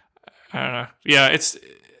 I don't know. Yeah, it's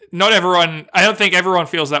not everyone. I don't think everyone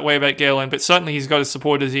feels that way about Galen, but certainly he's got his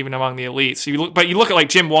supporters even among the elites. So you look at like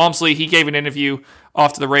Jim Walmsley. He gave an interview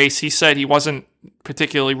after the race. He said he wasn't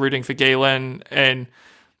particularly rooting for Galen. And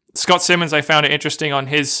Scott Simmons, I found it interesting on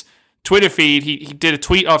his Twitter feed. He did a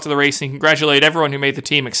tweet after the race and congratulated everyone who made the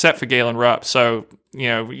team except for Galen Rupp. So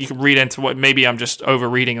you can read into what maybe I'm just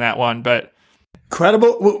overreading that one, but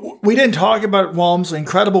incredible. We didn't talk about Walmsley.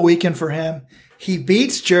 Incredible weekend for him. He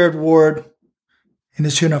beats Jared Ward in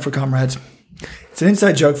his tune-up for comrades. It's an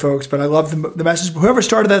inside joke, folks, but I love the message. Whoever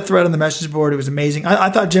started that thread on the message board, it was amazing. I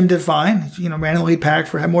thought Jim did fine. Ran in the lead pack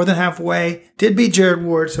for more than halfway. Did beat Jared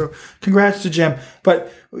Ward, so congrats to Jim.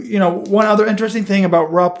 But, one other interesting thing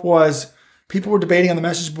about Rupp was people were debating on the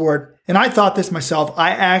message board, and I thought this myself.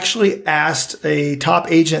 I actually asked a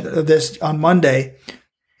top agent of this on Monday,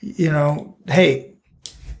 hey,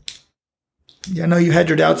 I know you had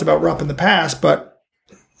your doubts about Rupp in the past, but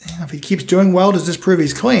if he keeps doing well, does this prove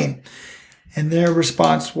he's clean? And their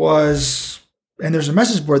response was, and there's a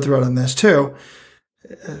message board thread on this too,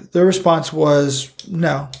 Their response was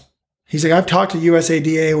no. He's like, I've talked to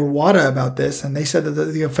USADA or WADA about this, and they said that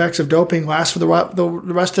the effects of doping last for the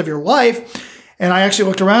rest of your life. And I actually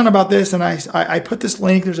looked around about this, and I put this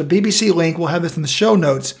link. There's a BBC link. We'll have this in the show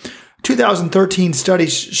notes. 2013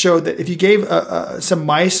 studies showed that if you gave some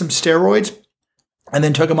mice some steroids and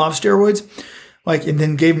then took them off steroids, and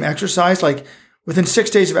then gave them exercise, within 6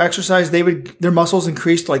 days of exercise, their muscles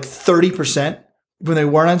increased 30% when they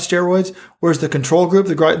weren't on steroids. Whereas the control group,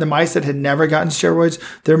 the mice that had never gotten steroids,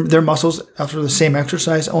 their muscles after the same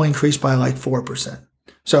exercise only increased by 4%.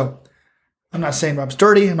 So I'm not saying Rob's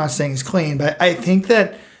dirty. I'm not saying he's clean, but I think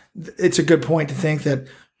that it's a good point to think that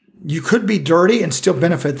you could be dirty and still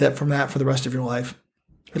benefit from that for the rest of your life,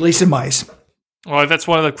 at least in mice. Well, that's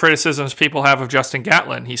one of the criticisms people have of Justin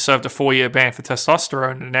Gatlin. He served a 4-year ban for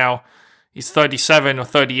testosterone, and now he's 37 or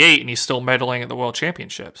 38, and he's still medaling at the World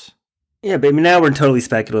Championships. Yeah, but now we're in totally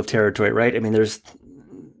speculative territory, right? I mean, there's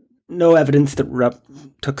no evidence that Rupp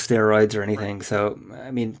took steroids or anything. So,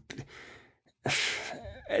 I mean,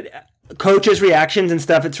 coaches' reactions and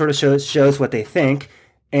stuff, it sort of shows what they think.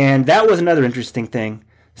 And that was another interesting thing,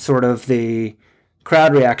 sort of the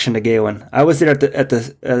crowd reaction to Galen. I was there at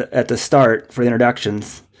the start for the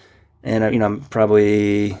introductions, and I'm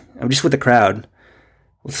just with the crowd,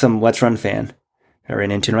 with some Let's Run fan I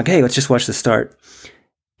ran into. And I'm like, hey, let's just watch the start.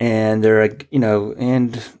 And they're like,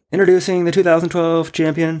 and introducing the 2012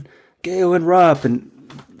 champion, Galen Rupp, and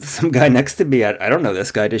some guy next to me, I don't know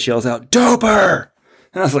this guy, just yells out, "Doper!"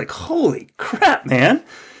 And I was like, holy crap, man.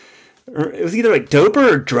 It was either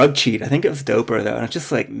doper or drug cheat. I think it was doper, though. And it's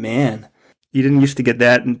just like, man, you didn't used to get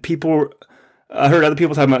that. And I heard other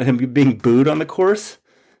people talking about him being booed on the course.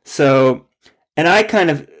 So, and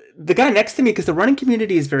the guy next to me, because the running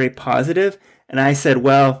community is very positive, and I said,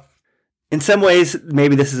 well, in some ways,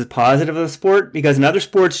 maybe this is a positive of the sport, because in other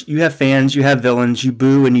sports, you have fans, you have villains, you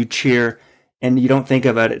boo and you cheer, and you don't think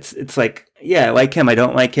about it. It's like, yeah, I like him, I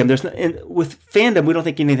don't like him. With fandom, we don't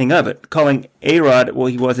think anything of it. Calling A-Rod, well,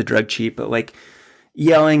 he was a drug cheat, but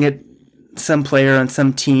yelling at some player on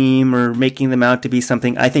some team or making them out to be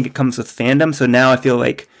something, I think it comes with fandom. So now I feel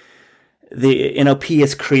like the NLP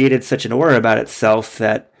has created such an aura about itself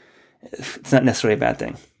that it's not necessarily a bad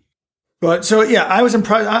thing. But so, yeah, I was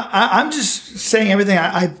impressed. I'm just saying everything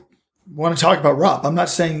I want to talk about Rupp. I'm not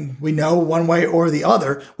saying we know one way or the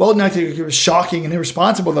other. Well, I think it was shocking and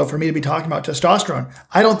irresponsible, though, for me to be talking about testosterone.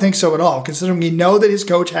 I don't think so at all, considering we know that his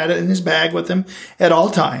coach had it in his bag with him at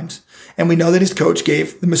all times. And we know that his coach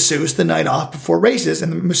gave the masseuse the night off before races,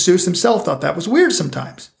 and the masseuse himself thought that was weird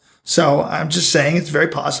sometimes. So I'm just saying it's very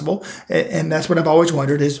possible. And that's what I've always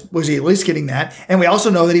wondered was he at least getting that? And we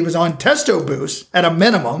also know that he was on Testo Boost at a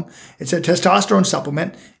minimum. It's a testosterone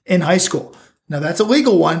supplement in high school. Now that's a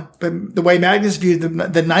legal one, but the way Magnus viewed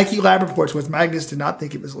the Nike lab reports was Magnus did not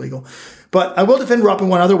think it was legal. But I will defend Rupp in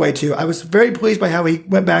one other way too. I was very pleased by how he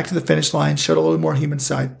went back to the finish line, showed a little more human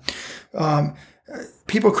side.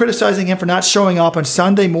 People criticizing him for not showing up on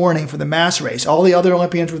Sunday morning for the mass race. All the other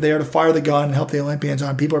Olympians were there to fire the gun and help the Olympians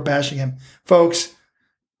on. People are bashing him. Folks,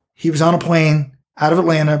 he was on a plane out of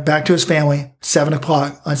Atlanta back to his family, 7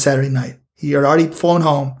 o'clock on Saturday night. He had already flown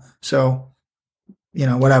home. So,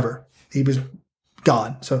 whatever. He was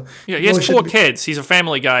gone. So yeah, he has 4 kids. He's a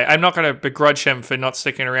family guy. I'm not going to begrudge him for not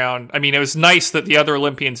sticking around. I mean, it was nice that the other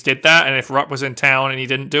Olympians did that. And if Rupp was in town and he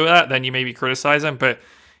didn't do that, then you maybe criticize him. But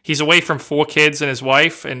he's away from 4 kids and his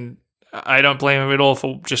wife, and I don't blame him at all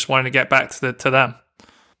for just wanting to get back to them.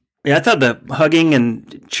 Yeah, I thought the hugging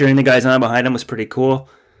and cheering the guys on behind him was pretty cool.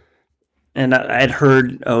 And I had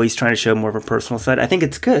heard, he's trying to show more of a personal side. I think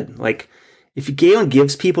it's good. If Galen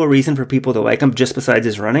gives people a reason for people to like him just besides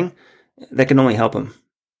his running, that can only help him.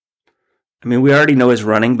 I mean, we already know his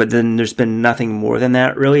running, but then there's been nothing more than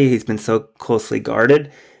that, really. He's been so closely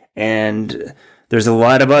guarded, and there's a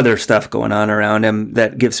lot of other stuff going on around him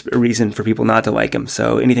that gives a reason for people not to like him.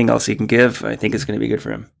 So anything else he can give, I think is going to be good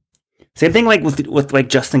for him. Same thing with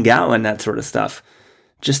Justin Gatlin, that sort of stuff.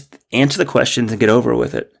 Just answer the questions and get over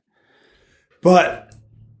with it. But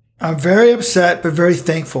I'm very upset, but very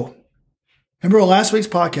thankful. Remember last week's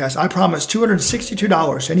podcast, I promised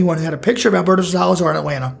 $262 to anyone who had a picture of Alberto Salazar in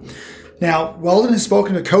Atlanta. Now, Weldon has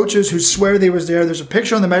spoken to coaches who swear they was there. There's a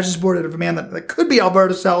picture on the message board of a man that could be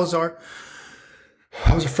Alberto Salazar.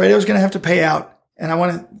 I was afraid I was going to have to pay out.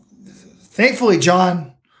 And thankfully,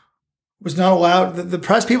 John was not allowed. The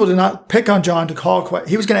press people did not pick on John to call.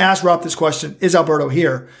 He was going to ask Rupp this question, is Alberto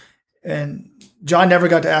here? And John never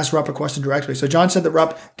got to ask Rupp a question directly. So John said that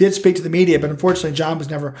Rupp did speak to the media, but unfortunately, John was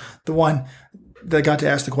never the one that got to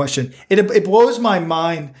ask the question. It blows my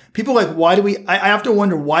mind. People I have to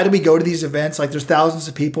wonder, why do we go to these events? There's thousands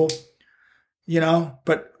of people.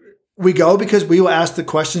 but we go because we will ask the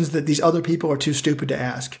questions that these other people are too stupid to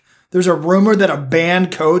ask. There's a rumor that a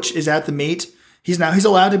band coach is at the meet. He's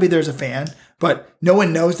allowed to be there as a fan, but no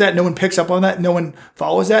one knows that. No one picks up on that. No one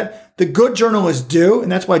follows that. The good journalists do,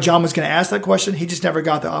 and that's why John was going to ask that question. He just never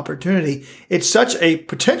got the opportunity. It's such a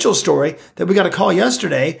potential story that we got a call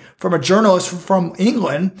yesterday from a journalist from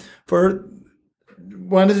England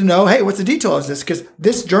wanted to know, hey, what's the detail of this? Because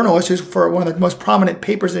this journalist, who's for one of the most prominent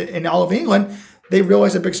papers in all of England, they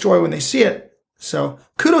realize a big story when they see it. So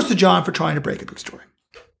kudos to John for trying to break a big story.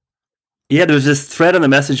 Yeah, there was this thread on the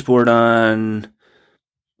message board on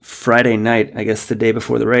Friday night, I guess the day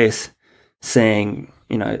before the race, saying,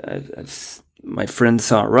 my friend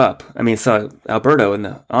saw saw Alberto in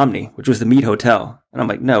the Omni, which was the Mead Hotel. And I'm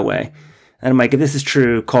like, no way. And I'm like, if this is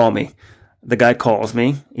true, call me. The guy calls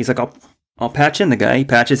me. He's like, I'll patch in the guy. He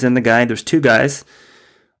patches in the guy. There's two guys.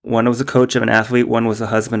 One was a coach of an athlete. One was a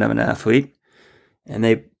husband of an athlete. And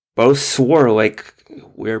they both swore, like,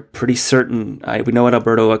 we're pretty certain. We know what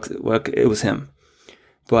Alberto looked. It was him.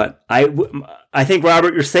 But I think,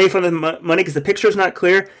 Robert, you're safe on the money because the picture is not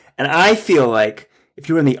clear. And I feel like if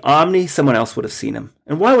you were in the Omni, someone else would have seen him.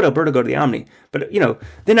 And why would Alberto go to the Omni? But,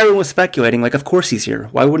 then everyone was speculating, like, of course he's here.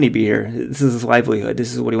 Why wouldn't he be here? This is his livelihood.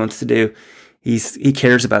 This is what he wants to do. He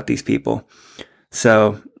cares about these people.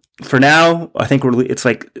 So for now, I think it's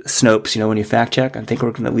like Snopes, when you fact check. I think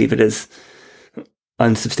we're going to leave it as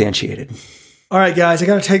unsubstantiated. All right, guys, I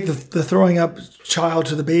got to take the throwing up child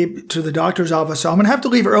to the doctor's office. So I'm going to have to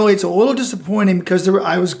leave early. It's a little disappointing because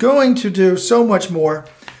I was going to do so much more.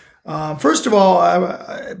 First of all,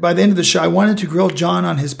 by the end of the show, I wanted to grill John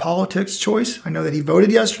on his politics choice. I know that he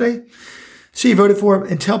voted yesterday. So he voted for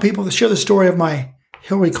and tell people to share the story of my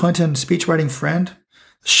Hillary Clinton speechwriting friend.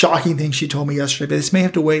 The shocking thing she told me yesterday. But this may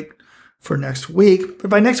have to wait for next week. But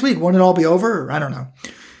by next week, won't it all be over? I don't know.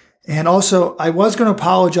 And also, I was going to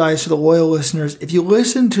apologize to the loyal listeners. If you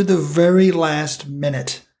listened to the very last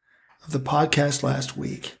minute of the podcast last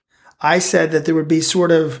week, I said that there would be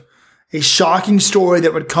sort of a shocking story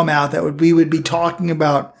that would come out that we would be talking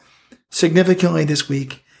about significantly this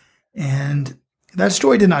week. And that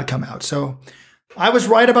story did not come out. So I was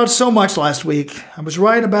right about so much last week. I was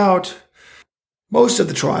right about most of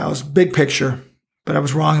the trials, big picture, but I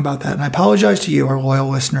was wrong about that. And I apologize to you, our loyal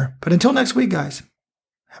listener. But until next week, guys,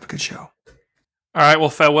 have a good show. All right. Well,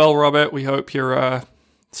 farewell, Robert. We hope your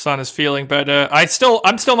son is feeling better. I'm still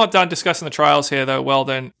not done discussing the trials here, though. Well,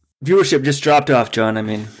 then. Viewership just dropped off, John.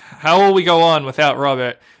 How will we go on without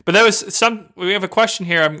Robert? But we have a question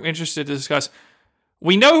here I'm interested to discuss.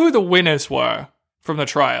 We know who the winners were from the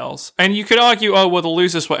trials. And you could argue, the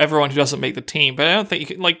losers were everyone who doesn't make the team. But I don't think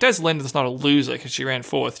you can, Des Linden's not a loser because she ran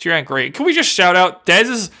fourth. She ran great. Can we just shout out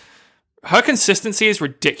her consistency is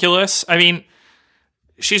ridiculous. I mean,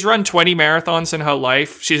 she's run 20 marathons in her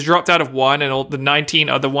life. She's dropped out of one, and all the 19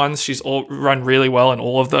 other ones, she's all run really well in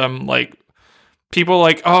all of them. Like, people are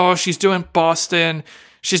like, oh, she's doing Boston.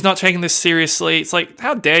 She's not taking this seriously. It's like,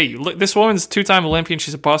 how dare you? Look, this woman's two-time Olympian.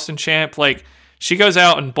 She's a Boston champ. Like, she goes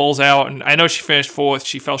out and bowls out, and I know she finished fourth.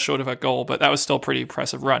 She fell short of her goal, but that was still a pretty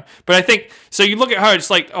impressive run. But I think, so you look at her,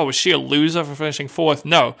 it's like, oh, is she a loser for finishing fourth?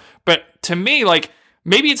 No. But to me, like,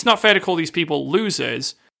 maybe it's not fair to call these people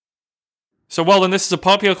losers. So, well, then this is a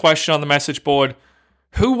popular question on the message board.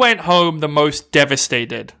 Who went home the most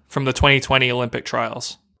devastated from the 2020 Olympic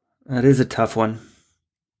trials? That is a tough one.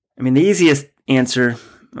 I mean, the easiest answer,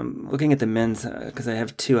 I'm looking at the men's, because I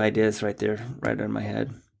have two ideas right there, right in my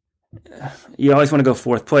head. You always want to go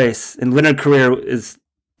fourth place, and Leonard Carrere is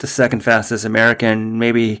the second fastest American.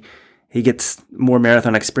 Maybe he gets more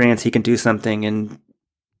marathon experience, he can do something in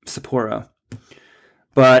Sapporo.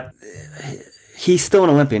 But he's still an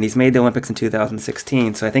Olympian. He's made the Olympics in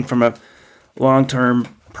 2016, so I think from a long-term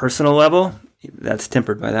personal level, that's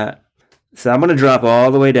tempered by that. So I'm going to drop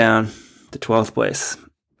all the way down to 12th place,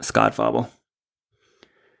 Scott Fauble.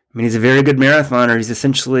 I mean, he's a very good marathoner. He's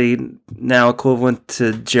essentially now equivalent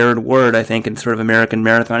to Jared Ward, I think, in sort of American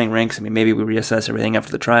marathoning ranks. I mean, maybe we reassess everything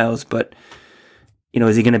after the trials, but,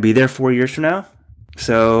 is he going to be there 4 years from now?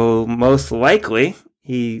 So most likely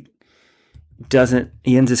he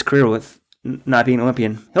ends his career with not being an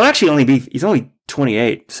Olympian. He's only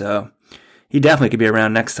 28, so he definitely could be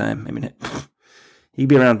around next time. I mean, he'd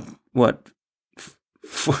be around, what?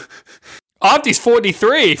 Abdi's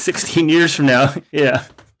 43. 16 years from now, yeah.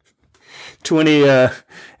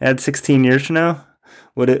 16 years from now?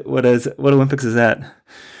 What Olympics is that?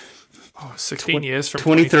 Oh, 16 years from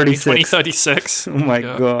 2036. 2036. Oh my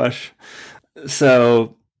gosh.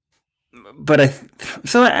 So,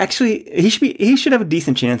 actually, he should have a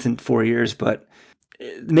decent chance in 4 years, but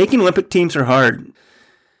making Olympic teams are hard.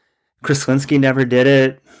 Chris Linsky never did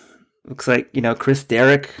it. Looks like, Chris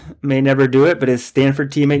Derrick may never do it, but his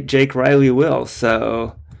Stanford teammate Jake Riley will.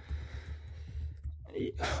 So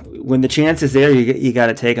when the chance is there, you got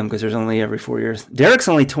to take them because there's only every 4 years. Derrick's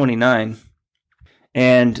only 29,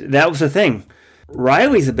 and that was the thing.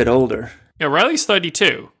 Riley's a bit older. Yeah, Riley's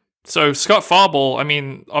 32. So Scott Farble, I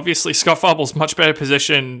mean, obviously Scott Farble's much better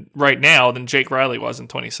position right now than Jake Riley was in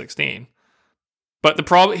 2016. But the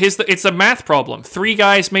problem it's a math problem. 3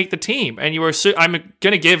 guys make the team, and I'm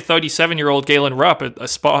going to give 37-year-old Galen Rupp a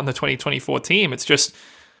spot on the 2024 team.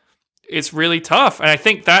 It's really tough, and I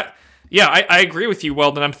think that, yeah, I agree with you,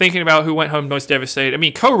 Weldon. I'm thinking about who went home most devastated. I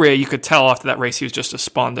mean, Korir, you could tell after that race he was just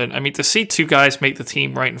despondent. I mean, to see 2 guys make the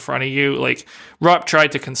team right in front of you, like Rupp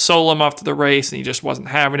tried to console him after the race, and he just wasn't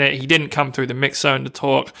having it. He didn't come through the mix zone to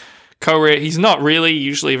talk. Korir, he's not really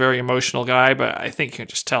usually a very emotional guy, but I think you can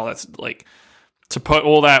just tell that's like, to put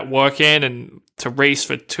all that work in and to race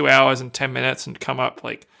for 2 hours and 10 minutes and come up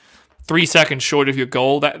like 3 seconds short of your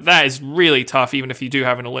goal, that is really tough, even if you do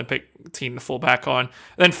have an Olympic team to fall back on. And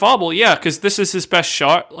then Farble, yeah, because this is his best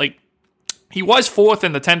shot. Like, he was 4th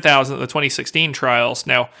in the 10,000 at the 2016 trials.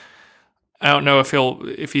 Now, I don't know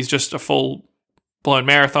if he's just a full-blown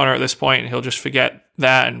marathoner at this point and he'll just forget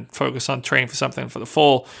that and focus on training for something for the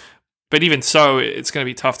full. But even so, it's going to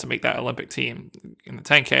be tough to make that Olympic team in the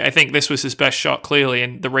 10K. I think this was his best shot, clearly,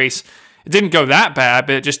 and the race, it didn't go that bad,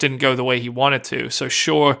 but it just didn't go the way he wanted to. So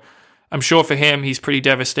I'm sure for him, he's pretty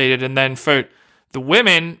devastated. And then for the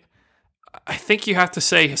women, I think you have to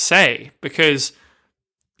say Hasay, because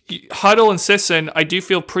Huddle and Sisson, I do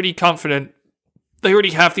feel pretty confident. They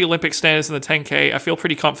already have the Olympic standards in the 10K. I feel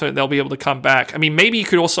pretty confident they'll be able to come back. I mean, maybe you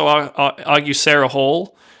could also argue Sarah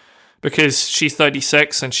Hall, because she's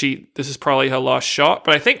 36 and this is probably her last shot.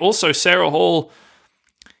 But I think also Sarah Hall,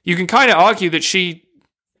 you can kind of argue that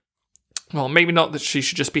well, maybe not that she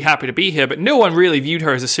should just be happy to be here, but no one really viewed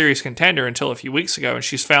her as a serious contender until a few weeks ago. And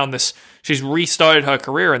she's restarted her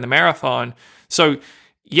career in the marathon. So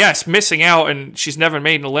yes, missing out, and she's never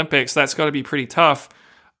made an Olympics, that's got to be pretty tough.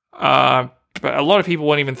 But a lot of people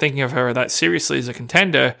weren't even thinking of her that seriously as a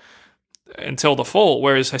contender until the fall.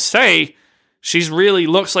 Whereas Hasay, she's really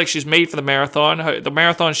looks like she's made for the marathon. The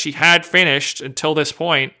marathon she had finished until this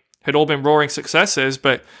point had all been roaring successes,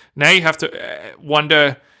 but now you have to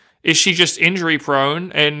wonder, is she just injury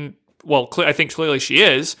prone? And, well, I think clearly she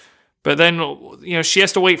is, but then, she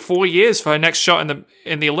has to wait 4 years for her next shot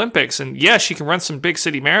in the Olympics. And yeah, she can run some big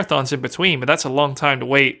city marathons in between, but that's a long time to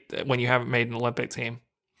wait when you haven't made an Olympic team.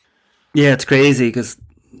 Yeah, it's crazy because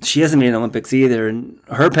she hasn't made an Olympics either, and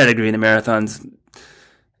her pedigree in the marathon's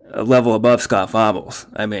a level above Scott Farble's.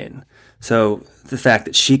 I mean, so the fact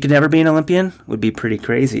that she could never be an Olympian would be pretty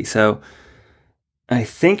crazy. So I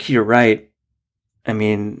think you're right. I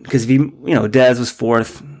mean, because Des was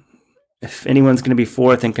 4th. If anyone's going to be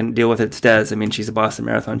 4th and can deal with it, it's Des. I mean, she's a Boston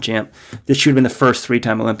Marathon champ. This should have been the first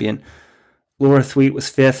 3-time Olympian. Laura Thweatt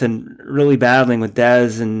was 5th and really battling with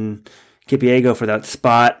Des and Kipyego for that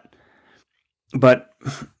spot. But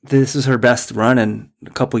this is her best run in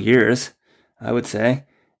a couple years, I would say.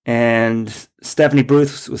 And Stephanie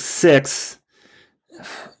Bruce was 6th.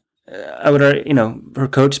 I would, her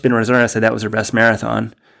coach, Spin Rosara, said that was her best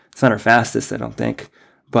marathon. It's not her fastest, I don't think.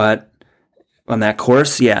 But on that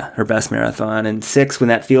course, yeah, her best marathon. And 6th, when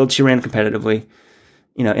that field, she ran competitively.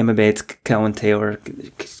 Emma Bates, Kellen Taylor.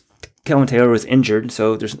 Kellen Taylor was injured,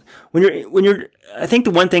 so there's when you're. I think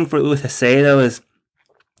the one thing with Hasay though is,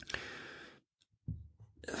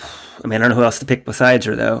 I mean, I don't know who else to pick besides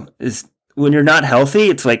her though. Is when you're not healthy,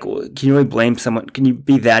 it's like, can you really blame someone? Can you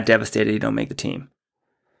be that devastated you don't make the team?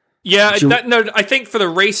 Yeah, I think for the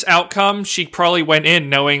race outcome, she probably went in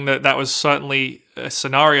knowing that was certainly a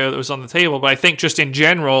scenario that was on the table. But I think just in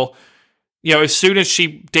general, as soon as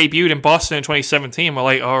she debuted in Boston in 2017, we're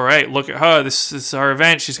like, all right, look at her. This is her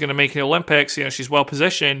event. She's going to make the Olympics. She's well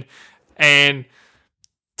positioned. And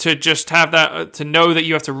to just have that, to know that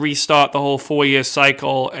you have to restart the whole 4-year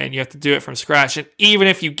cycle and you have to do it from scratch. And even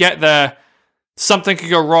if you get there, something could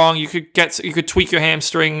go wrong. You could tweak your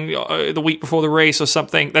hamstring the week before the race or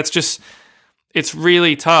something. It's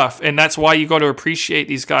really tough. And that's why you got to appreciate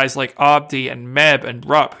these guys like Abdi and Meb and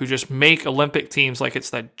Rupp who just make Olympic teams like it's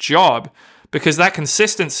their job, because that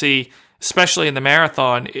consistency, especially in the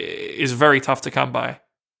marathon, is very tough to come by.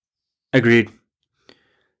 Agreed.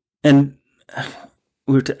 And I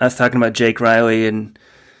was talking about Jake Riley and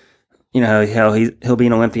how he'll be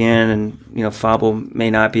an Olympian and Farble may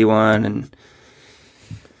not be one, and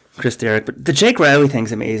Chris Derrick. But the Jake Riley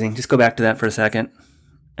thing's amazing. Just go back to that for a second.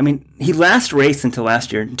 I mean, he last raced until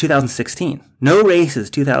last year in 2016. No races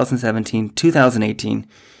 2017, 2018.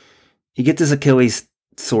 He gets his Achilles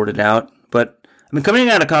sorted out. But I mean, coming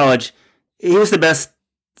out of college, he was the best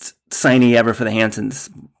signee ever for the Hanson's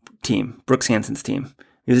team, Brooks Hanson's team.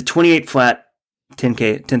 He was a 28 flat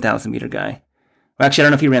 10,000 meter guy. Well, actually, I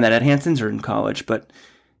don't know if he ran that at Hanson's or in college, but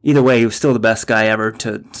either way, he was still the best guy ever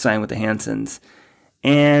to sign with the Hansons.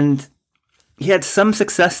 And he had some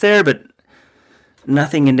success there, but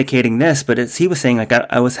nothing indicating this. But he was saying, like,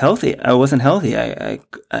 I was healthy. I wasn't healthy. I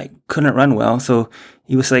couldn't run well. So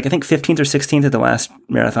he was like, I think 15th or 16th at the last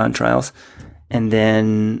marathon trials. And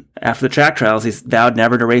then after the track trials, he's vowed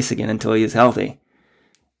never to race again until he is healthy.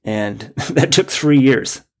 And that took 3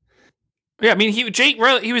 years. Yeah, I mean, Jake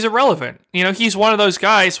Riley, he was irrelevant. You know, he's one of those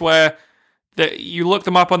guys where that you look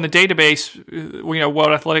them up on the database, you know,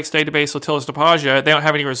 World Athletics database, Latilis DePagia, they don't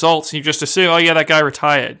have any results, and you just assume, oh yeah, that guy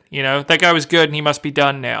retired. You know, that guy was good, and he must be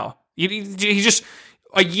done now. He just,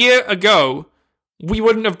 a year ago, we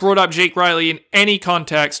wouldn't have brought up Jake Riley in any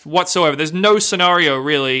context whatsoever. There's no scenario,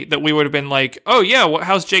 really, that we would have been like, oh yeah,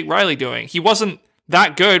 how's Jake Riley doing? He wasn't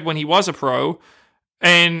that good when he was a pro,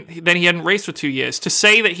 and then he hadn't raced for 2 years. To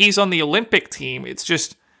say that he's on the Olympic team, it's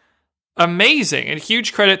just amazing. And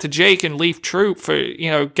huge credit to Jake and Leaf Troop for, you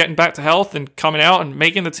know, getting back to health and coming out and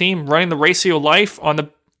making the team, running the race of your life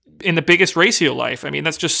in the biggest race of your life. I mean,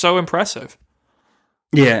 that's just so impressive.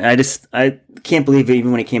 Yeah, I can't believe it,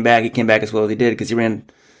 even when he came back as well as he did, because he ran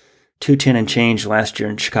 2:10 and change last year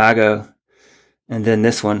in Chicago, and then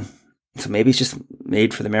this one. So maybe he's just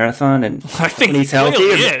made for the marathon, and I think he's healthy.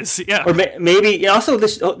 Is, yeah. Or maybe also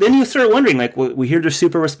this. Then you start wondering, like, well, we hear the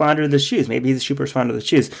super responder to the shoes. Maybe he's a super responder to the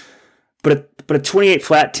shoes. But a 28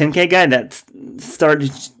 flat 10K guy, that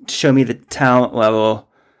started to show me the talent level.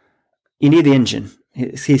 You need the engine.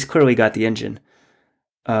 He's clearly got the engine.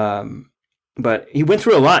 But he went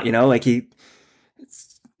through a lot, you know, like he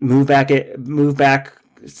moved back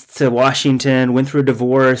to Washington, went through a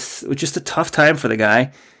divorce. It was just a tough time for the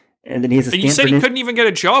guy. And then he's a Stanford. You said he couldn't even get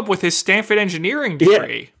a job with his Stanford engineering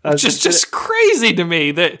degree. Yeah, just crazy to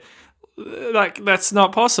me that's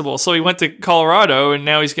not possible. So he went to Colorado, and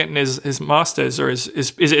now he's getting his master's, or is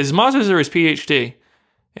it his master's or his PhD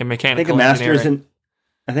in mechanical engineering?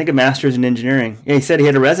 I think a master's in engineering. Yeah, he said he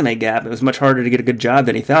had a resume gap. It was much harder to get a good job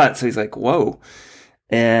than he thought. So he's like, whoa.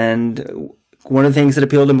 And one of the things that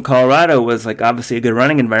appealed to him in Colorado was, like, obviously a good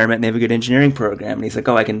running environment, and they have a good engineering program. And he's like,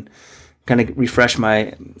 oh, I can kind of refresh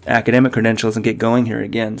my academic credentials and get going here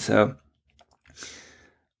again. So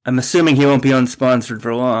I'm assuming he won't be unsponsored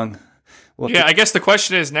for long. Yeah, I guess the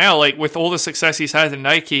question is now, like, with all the success he's had in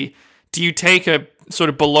Nike, do you take a sort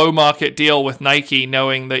of below market deal with Nike,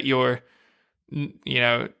 knowing that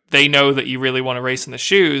they know that you really want to race in the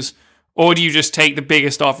shoes, or do you just take the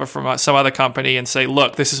biggest offer from some other company and say,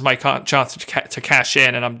 look, this is my chance to cash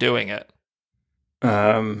in, and I'm doing it?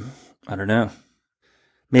 I don't know.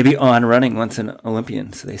 Maybe On Running wants an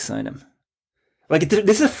Olympian, so they sign him. Like,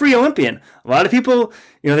 this is a free Olympian. A lot of people,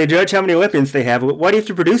 they judge how many Olympians they have. Why do you have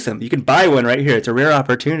to produce them? You can buy one right here. It's a rare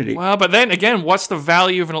opportunity. Well, but then again, what's the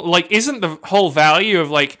value of isn't the whole value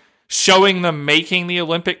of, like, showing them making the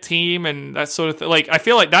Olympic team and that sort of thing? Like, I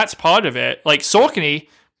feel like that's part of it. Like, Saucony,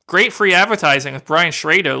 great free advertising with Brian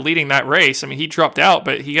Schrader leading that race. I mean, he dropped out,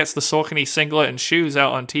 but he gets the Saucony singlet and shoes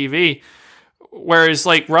out on TV. Whereas,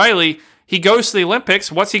 like, Riley, he goes to the Olympics.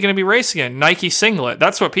 What's he going to be racing in? Nike singlet.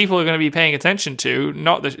 That's what people are going to be paying attention to,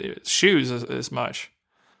 not the shoes as much.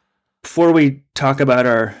 Before we talk about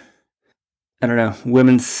our,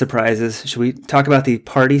 women's surprises, should we talk about the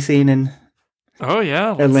party scene in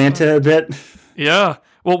Atlanta a bit? Yeah.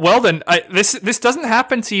 Well then, this doesn't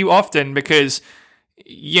happen to you often because,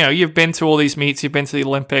 you've been to all these meets, you've been to the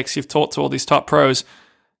Olympics, you've talked to all these top pros.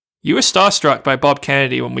 You were starstruck by Bob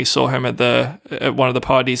Kennedy when we saw him at one of the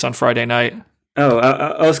parties on Friday night. Oh,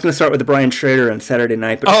 I was going to start with the Brian Schrader on Saturday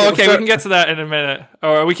night. But okay, we can get to that in a minute.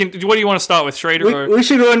 Or we can. What do you want to start with, Schrader? We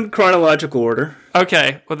should go in chronological order.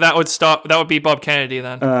 Okay, well that would be Bob Kennedy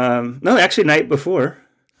then. No, actually, night before.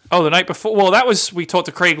 Oh, the night before. Well, we talked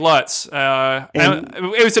to Craig Lutz.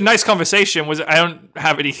 It was a nice conversation. I don't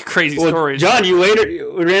have any crazy stories. John, we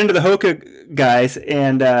ran into the Hoka guys,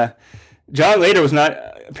 and John later was not.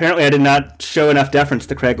 Apparently, I did not show enough deference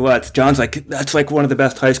to Craig Lutz. John's like, that's like one of the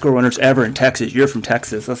best high school runners ever in Texas. You're from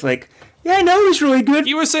Texas. I was like, yeah, I know he's really good.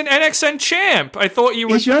 He was an NXN champ. I thought you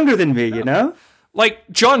were. He's younger than me, Like,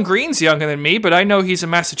 John Green's younger than me, but I know he's a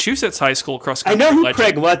Massachusetts high school cross-country I know who legend.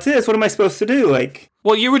 Craig Lutz is. What am I supposed to do?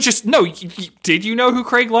 Well, you were just... No, did you know who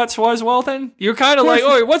Craig Lutz was, well, then? You're kind of like,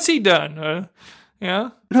 oh, what's he done?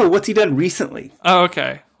 Yeah? No, what's he done recently? Oh,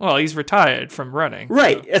 okay. Well, he's retired from running.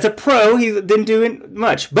 Right. So. As a pro, he didn't do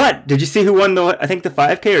much. But did you see who won the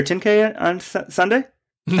 5K or 10K on Sunday?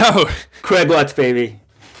 No. Craig Lutz, baby.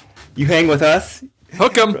 You hang with us,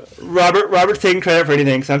 Hook 'em. Robert's taking credit for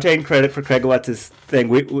anything, so I'm taking credit for Craig Lutz's thing.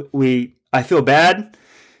 I feel bad.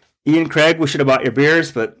 Ian Craig, we should have bought your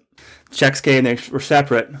beers, but checks came, they were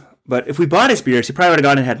separate. But if we bought his beers, he probably would have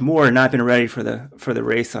gone and had more and not been ready for the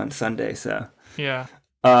race on Sunday. So Yeah.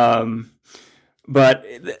 But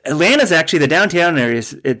Atlanta's actually, the downtown area,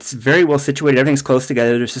 it's very well situated. Everything's close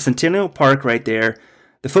together. There's the Centennial Park right there.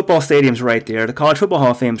 The football stadium's right there. The College Football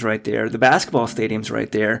Hall of Fame's right there. The basketball stadium's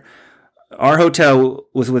right there. Our hotel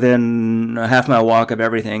was within a half-mile walk of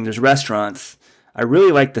everything. There's restaurants. I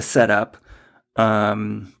really like the setup.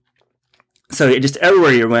 So just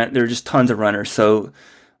everywhere you went, there were just tons of runners. So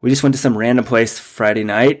we just went to some random place Friday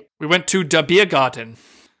night. We went to Der Biergarten.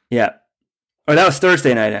 Yeah. Or that was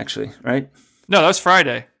Thursday night, actually, right? No, that was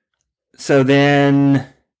Friday. So then,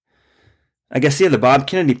 I guess, the Bob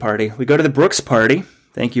Kennedy party. We go to the Brooks party.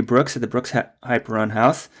 Thank you, Brooks, at the Brooks Hyper Run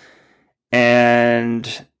House.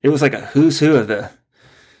 And it was like a who's who of the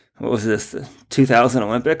 2000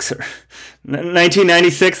 Olympics or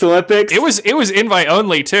 1996 Olympics? It was invite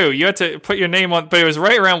only, too. You had to put your name on, but it was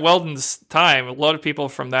right around Weldon's time. A lot of people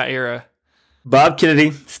from that era. Bob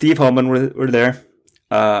Kennedy, Steve Holman were there.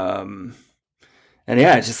 And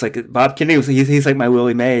yeah, it's just like Bob Kennedy, he's like my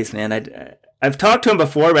Willie Mays, man. I've talked to him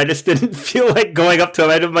before, but I just didn't feel like going up to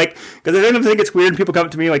him. I'm like, because I don't think it's weird when people come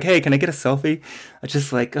up to me like, hey, can I get a selfie? I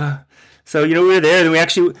just like, So, we were there,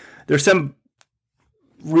 and there's some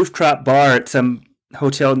rooftop bar at some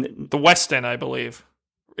hotel. The Westin, I believe.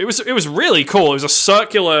 It was really cool. It was a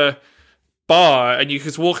circular bar, and you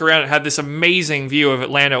could walk around and had this amazing view of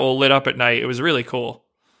Atlanta all lit up at night. It was really cool.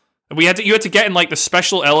 And you had to get in like the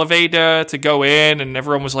special elevator to go in, and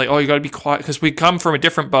everyone was like, oh, you got to be quiet, because we come from a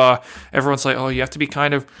different bar. Everyone's like, oh, you have to be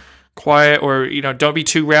kind of quiet, or don't be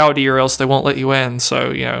too rowdy or else they won't let you in.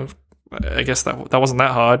 So, I guess that wasn't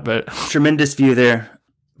that hard, but tremendous view there.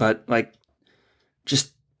 But like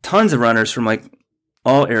just tons of runners from like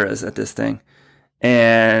all eras at this thing.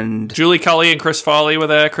 And Julie Cully and Chris Farley were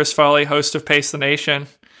there. Chris Farley, host of Pace the Nation.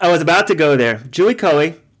 I was about to go there. Julie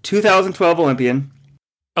Cully, 2012 Olympian.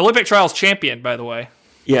 Olympic trials champion, by the way.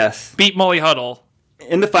 Yes. Beat Molly Huddle.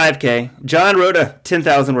 In the 5K. John wrote a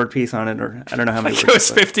 10,000 word piece on it, or I don't know how many words. It was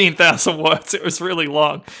 15,000 words. It was really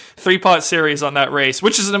long. 3-part series on that race,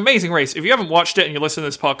 which is an amazing race. If you haven't watched it and you listen to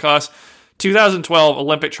this podcast, 2012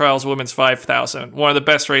 Olympic trials women's 5,000. One of the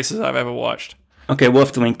best races I've ever watched. Okay, we'll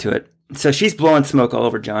have to link to it. So she's blowing smoke all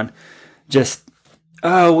over John. Just,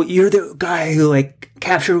 oh, you're the guy who like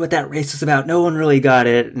captured what that race was about. No one really got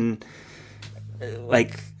it. And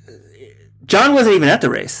like, John wasn't even at the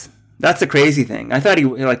race. That's the crazy thing. I thought he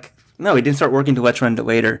didn't start working to Let's Run till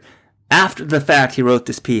later. After the fact, he wrote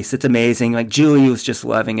this piece. It's amazing. Like, Julie was just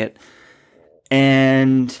loving it.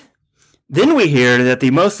 And then we hear that the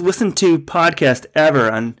most listened to podcast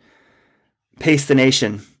ever on Pace the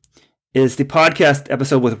Nation is the podcast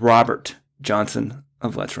episode with Robert Johnson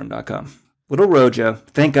of Let'sRun.com. Little Rojo.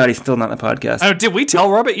 Thank God he's still not on the podcast. Oh, did we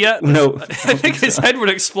tell Robert yet? No. I think his head would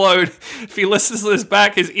explode. If he listens to this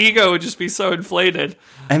back, his ego would just be so inflated.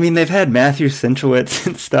 I mean, they've had Matthew Centrowitz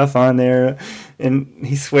and stuff on there, and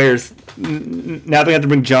he swears now they have to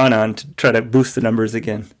bring John on to try to boost the numbers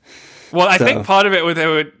again. Well, I think part of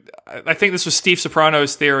it I think this was Steve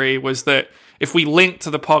Soprano's theory, was that if we link to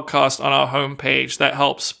the podcast on our homepage, that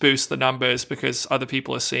helps boost the numbers because other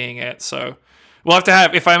people are seeing it. So we'll have to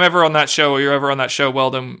have, if I'm ever on that show or you're ever on that show, well,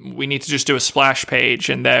 then we need to just do a splash page,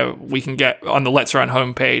 and there we can get on the Let's Run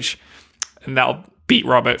homepage, and that'll beat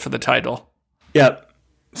Robert for the title. Yep.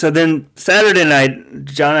 So then Saturday night,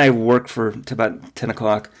 John and I work to about 10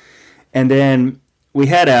 o'clock, and then we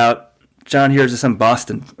head out. John hears of some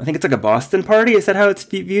Boston. I think it's like a Boston party. Is that how it's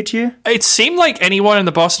viewed to you? It seemed like anyone in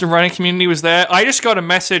the Boston running community was there. I just got a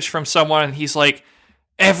message from someone, and he's like,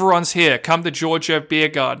 everyone's here. Come to Georgia Beer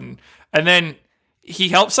Garden. And then he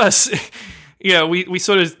helps us. We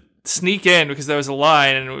sort of sneak in because there was a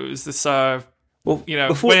line, and it was this,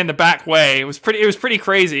 went in the back way. It was pretty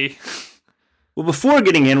crazy. Well, before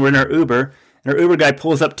getting in, we're in our Uber, and our Uber guy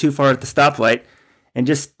pulls up too far at the stoplight and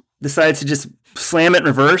just decides to just slam it in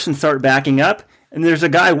reverse and start backing up. And there's a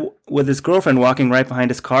guy with his girlfriend walking right behind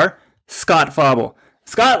his car, Scott Fauble.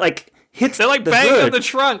 Scott, hits They're the banging hood, on the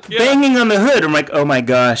trunk. Yeah. Banging on the hood. I'm like, oh my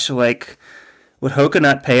gosh, would Hoka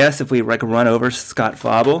not pay us if we run over Scott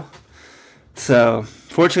Fauble? So,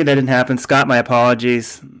 fortunately that didn't happen. Scott, my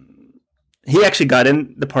apologies. He actually got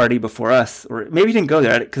in the party before us, or maybe he didn't go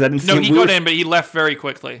there because I didn't see him. No, he got in, but he left very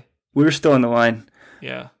quickly. We were still in the line.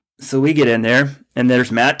 Yeah. So we get in there, and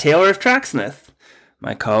there's Matt Taylor of Tracksmith,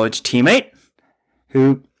 my college teammate,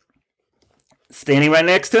 who standing right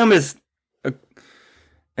next to him is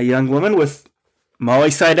a young woman with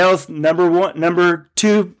Molly Seidel's number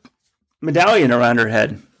 2 medallion around her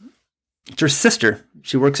head. It's her sister.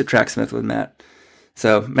 She works at Tracksmith with Matt.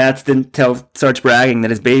 So Matt starts bragging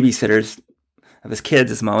that his babysitters of his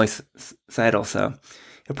kids is Molly Seidel. So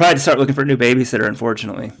he'll probably start looking for a new babysitter,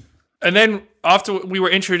 unfortunately. And then after we were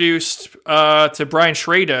introduced to Brian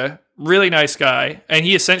Schrader, really nice guy, and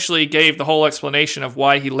he essentially gave the whole explanation of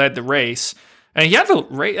why he led the race. And he had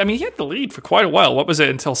the lead for quite a while. What was it,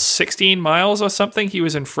 until 16 miles or something? He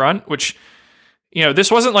was in front, which, this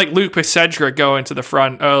wasn't like Luke Pesedra going to the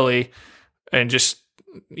front early and just,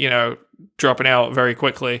 dropping out very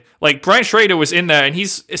quickly. Like, Brian Schrader was in there, and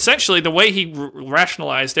he's essentially, the way he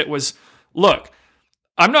rationalized it was, look,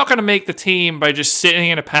 I'm not going to make the team by just sitting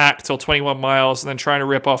in a pack till 21 miles and then trying to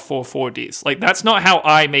rip off 440s. Like, that's not how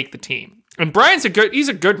I make the team. And Brian's he's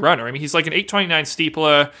a good runner. I mean, he's like an 8:29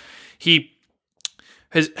 steepler. He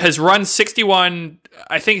has run 61,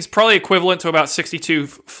 I think it's probably equivalent to about 62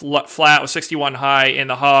 flat or 61 high in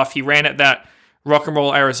the half. He ran at that Rock and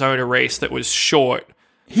Roll Arizona race that was short.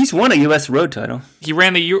 He's won a U.S. road title. He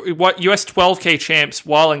ran the U.S. 12K champs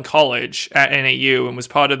while in college at NAU and was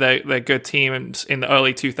part of their good team in the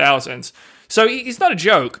early 2000s. So he's not a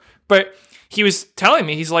joke, but he was telling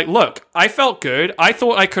me, he's like, look, I felt good. I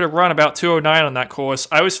thought I could have run about 209 on that course.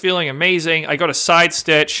 I was feeling amazing. I got a side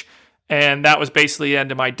stitch, and that was basically the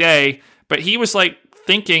end of my day. But he was like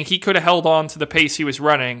thinking he could have held on to the pace he was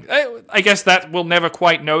running. I guess that we'll never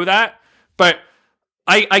quite know that, but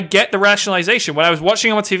I get the rationalization. When I was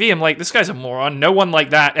watching him on TV, I'm like, this guy's a moron. No one like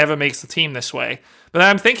that ever makes the team this way. But then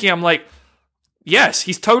I'm thinking, I'm like, yes,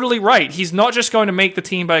 he's totally right. He's not just going to make the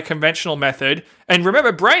team by a conventional method. And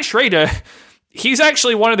remember, Brian Schrader, he's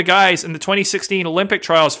actually one of the guys in the 2016 Olympic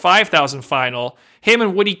trials 5,000 final. Him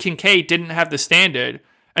and Woody Kincaid didn't have the standard.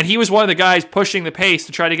 And he was one of the guys pushing the pace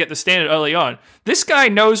to try to get the standard early on. This guy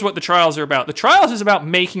knows what the trials are about. The trials is about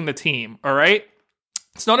making the team, all right?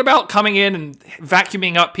 It's not about coming in and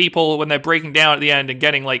vacuuming up people when they're breaking down at the end and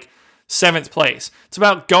getting like 7th place. It's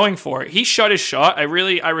about going for it. He shot his shot. I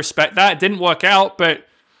respect that. It didn't work out, but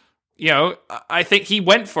I think he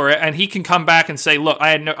went for it, and he can come back and say, look,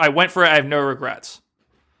 I went for it. I have no regrets.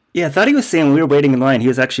 Yeah, I thought he was saying when we were waiting in line, he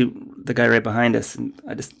was actually the guy right behind us. And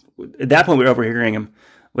at that point, we were overhearing him.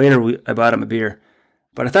 Later, I bought him a beer.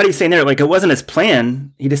 But I thought he was saying there, like, it wasn't his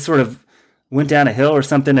plan. He just sort of went down a hill or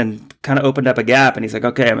something and kind of opened up a gap. And he's like,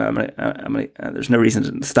 okay, I'm gonna there's no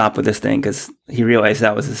reason to stop with this thing, because he realized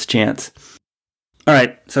that was his chance. All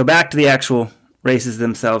right, so back to the actual races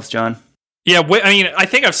themselves, John. Yeah, I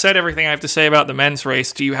think I've said everything I have to say about the men's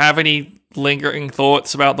race. Do you have any lingering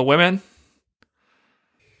thoughts about the women?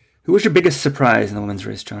 Who was your biggest surprise in the women's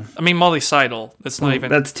race, John? I mean, Molly Seidel.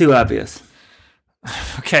 That's too obvious.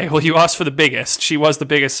 Okay, well, you asked for the biggest. She was the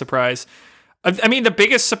biggest surprise. I mean, the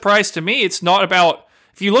biggest surprise to me, it's not about...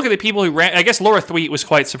 If you look at the people who ran... I guess Laura Thweatt was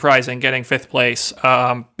quite surprising getting 5th place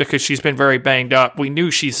because she's been very banged up. We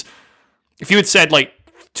knew she's... If you had said, like,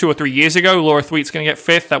 2 or 3 years ago, Laura Thweatt's going to get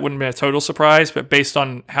 5th, that wouldn't have been a total surprise. But based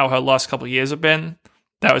on how her last couple of years have been,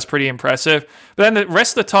 that was pretty impressive. But then the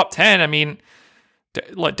rest of the top 10, I mean...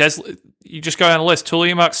 you just go down the list.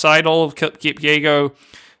 Tulia Seidel, Kipyego,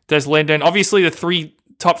 Des Linden. Obviously, the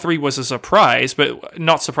top three was a surprise, but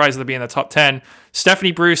not surprised to be in the top 10.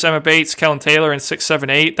 Stephanie Bruce, Emma Bates, Kellen Taylor in 6, 7,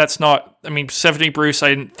 8. That's not... I mean, Stephanie Bruce, I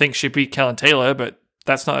didn't think she'd beat Kellen Taylor, but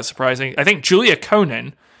that's not that surprising. I think Julia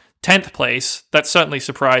Konen, 10th place. That's certainly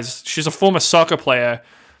surprised. She's a former soccer player,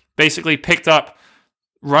 basically picked up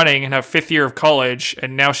running in her 5th year of college,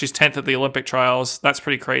 and now she's 10th at the Olympic trials. That's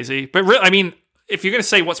pretty crazy. But really, I mean... If you're going to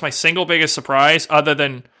say what's my single biggest surprise other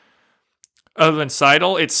than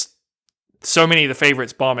Seidel, it's so many of the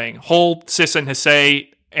favorites bombing. Hull, Sisson, Hesse,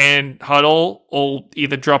 and Huddle all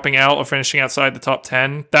either dropping out or finishing outside the top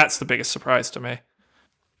 10. That's the biggest surprise to me.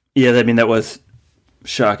 Yeah, I mean, that was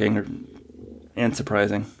shocking and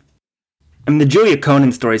surprising. I mean, the Julia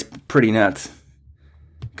Konen story is pretty nuts.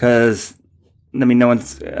 Because, I mean, no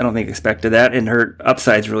one's, I don't think, expected that. And her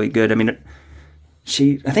upside's really good. I mean,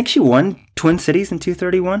 I think she won Twin Cities in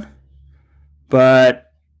 231,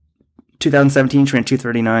 but 2017 she ran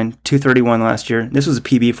 239, 231 last year. This was a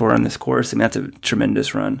PB for her on this course, and that's a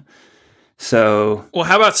tremendous run. So, well,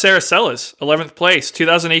 how about Sarah Sellers, 11th place,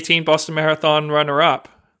 2018 Boston Marathon runner-up?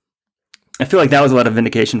 I feel like that was a lot of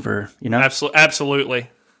vindication for her,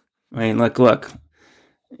 Absolutely. I mean, look.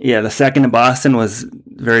 Yeah, the second in Boston was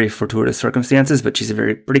very fortuitous circumstances, but she's a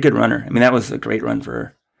pretty good runner. I mean, that was a great run for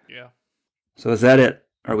her. Yeah. So is that it?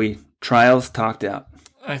 Are we trials talked out?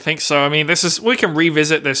 I think so. I mean, we can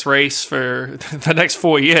revisit this race for the next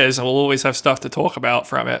 4 years, and we'll always have stuff to talk about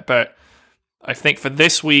from it. But I think for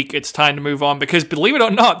this week, it's time to move on because, believe it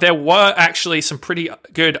or not, there were actually some pretty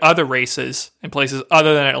good other races in places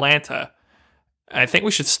other than Atlanta. I think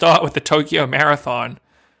we should start with the Tokyo Marathon.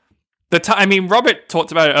 Robert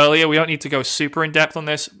talked about it earlier. We don't need to go super in depth on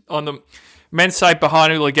this. On the men's side,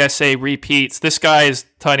 Bahanu Lagesse repeats. This guy is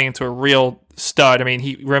turning into a real stud. I mean,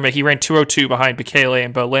 he ran 2:02 behind Bekele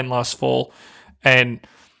in Berlin last fall, and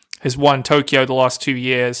has won Tokyo the last 2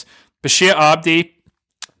 years. Bashir Abdi,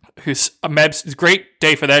 who's it's a great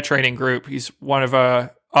day for their training group. He's one of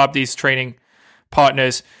Abdi's training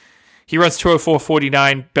partners. He runs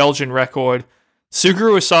 2:04.49, Belgian record.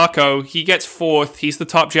 Suguru Osako, he gets fourth. He's the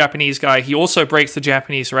top Japanese guy. He also breaks the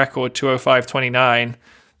Japanese record, 2:05.29.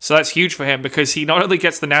 So that's huge for him because he not only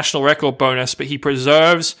gets the national record bonus, but he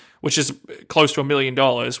preserves, which is close to $1 million,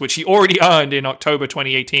 which he already earned in October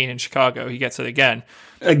 2018 in Chicago. He gets it again.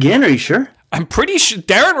 Again, are you sure? I'm pretty sure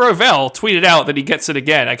Darren Rovell tweeted out that he gets it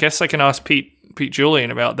again. I guess I can ask Pete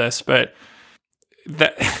Julian about this, but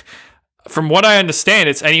that, from what I understand,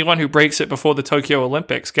 it's anyone who breaks it before the Tokyo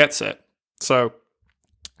Olympics gets it. So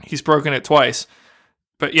he's broken it twice.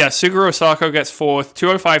 But yeah, Suguru Osako gets fourth,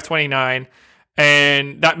 2:05.29,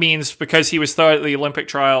 and that means because he was third at the Olympic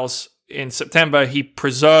trials in September, he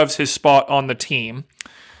preserves his spot on the team.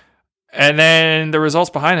 And then the results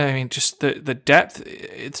behind it, I mean, just the depth,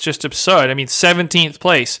 it's just absurd. I mean, 17th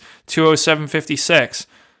place, 2:07.56.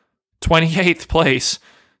 28th place,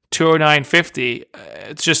 2:09.50.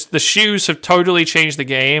 It's just the shoes have totally changed the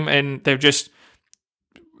game, and they've just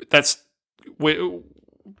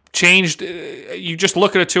changed. You just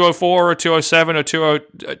look at a 2:04 or 2:07 or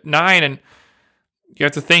 2:09, and you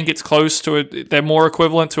have to think it's close to they're more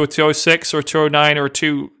equivalent to a 2:06 or 2:09 or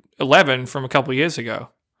 2:11 from a couple of years ago.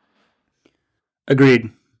 Agreed.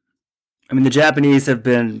 I mean, the Japanese have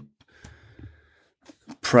been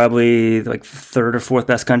probably like third or fourth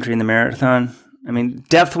best country in the marathon. I mean,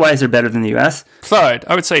 depth-wise, they're better than the U.S. Third.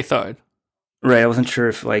 I would say third. Right. I wasn't sure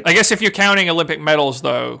if I guess if you're counting Olympic medals,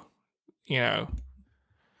 though,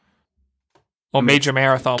 or major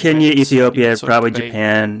marathon. Kenya, wins, Ethiopia, probably debate.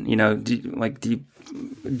 Japan,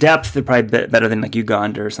 depth, they're probably better than like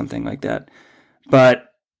Uganda or something like that. But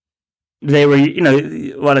they were,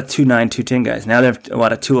 a lot of 2:09, 2:10 guys. Now they have a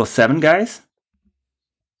lot of 2:07 guys.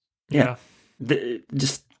 Yeah.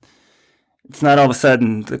 It's not all of a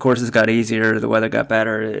sudden the courses got easier, the weather got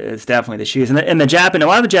better. It's definitely the shoes. And a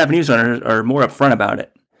lot of the Japanese runners are more upfront about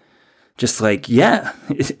it. Just like,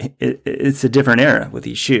 it's a different era with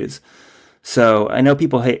these shoes. So I know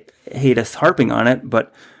people hate us harping on it,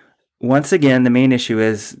 but once again, the main issue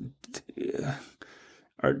is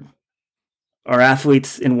are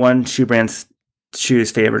athletes in one shoe brand's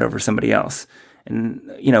shoes favored over somebody else? And,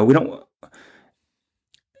 we don't...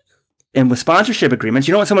 And with sponsorship agreements,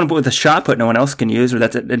 you don't want someone with a shot put no one else can use, or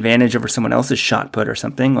that's an advantage over someone else's shot put or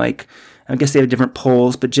something. Like, I guess they have different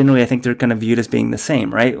poles, but generally I think they're kind of viewed as being the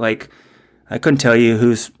same, right? Like, I couldn't tell you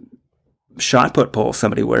whose shot put pole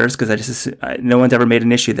somebody wears because no one's ever made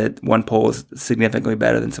an issue that one pole is significantly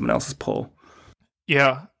better than someone else's pole.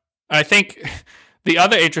 Yeah. I think the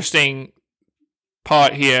other interesting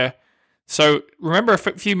part here, so remember a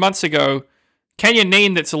few months ago, Kenya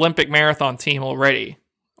named its Olympic marathon team already.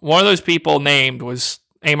 One of those people named was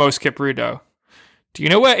Amos Kipruto. Do you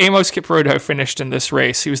know where Amos Kipruto finished in this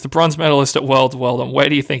race? He was the bronze medalist at World, and where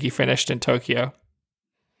do you think he finished in Tokyo?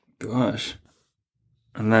 Gosh.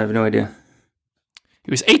 I have no idea. He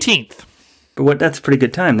was 18th. But that's a pretty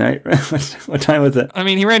good time, right? What time was it? I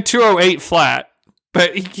mean, he ran 2:08 flat,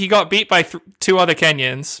 but he got beat by two other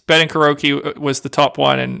Kenyans. Ben Karoki was the top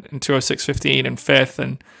one in 2:06.15 and fifth,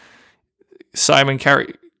 and Simon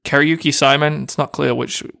Kariuki Simon. It's not clear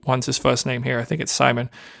which one's his first name here. I think it's Simon.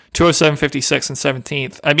 2:07.56 and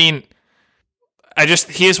 17th. I mean, this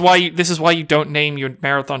is why you don't name your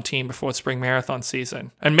marathon team before spring marathon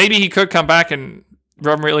season. And maybe he could come back and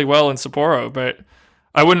run really well in Sapporo, but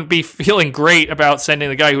I wouldn't be feeling great about sending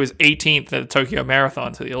the guy who was 18th at the Tokyo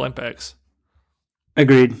Marathon to the Olympics.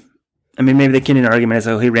 Agreed. I mean, maybe the Kenyan argument is,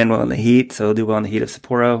 he ran well in the heat, so he'll do well in the heat of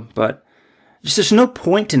Sapporo, but there's no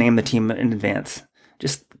point to name the team in advance.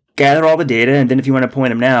 Just gather all the data, and then if you want to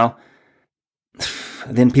point him now,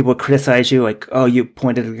 then people criticize you like, oh, you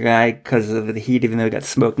pointed a guy because of the heat, even though he got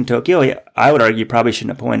smoked in Tokyo. Yeah, I would argue you probably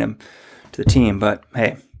shouldn't appoint him to the team, but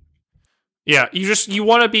hey. Yeah, you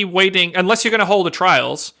want to be waiting, unless you're going to hold the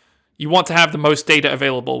trials, you want to have the most data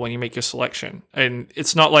available when you make your selection. And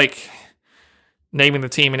it's not like naming the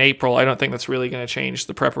team in April. I don't think that's really going to change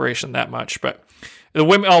the preparation that much. But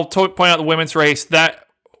I'll point out the women's race. That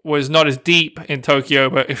was not as deep in Tokyo,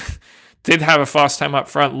 but it did have a fast time up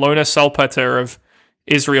front. Lona Salpeter of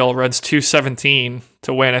Israel runs 2:17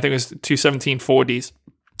 to win. I think it was 2:17:40s.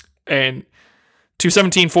 And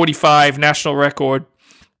 2:17:45 national record.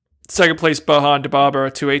 Second place Burhan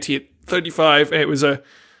Dababa 2:18:35. And it was a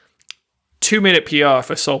 2-minute PR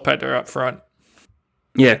for Solpeter up front.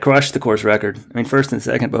 Yeah, crushed the course record. I mean, first and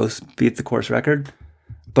second both beat the course record,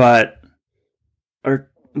 but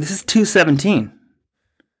this is 2:17.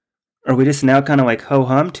 Are we just now kind of like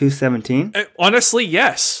ho-hum 2:17? Honestly,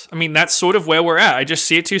 yes. I mean, that's sort of where we're at. I just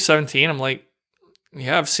see it 2:17. I'm like,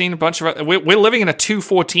 yeah, I've seen a bunch of... We're living in a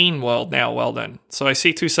 2:14 world now, Weldon. So I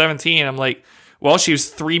see 2:17. I'm like, well, she was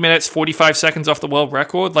 3 minutes, 45 seconds off the world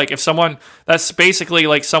record. Like, if someone... That's basically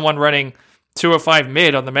like someone running 2:05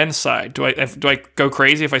 mid on the men's side. Do I go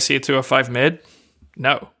crazy if I see a 2:05 mid?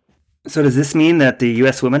 No. So does this mean that the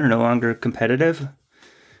U.S. women are no longer competitive?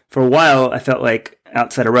 For a while, I felt like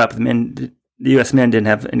outside of Rupp, the U.S. men didn't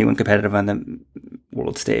have anyone competitive on the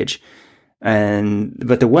world stage.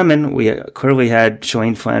 But the women, we clearly had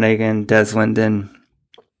Shalane Flanagan, Des Linden,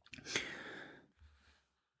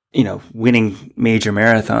 winning major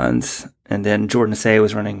marathons. And then Jordan Say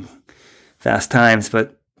was running fast times,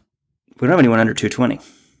 but we don't have anyone under 2:20.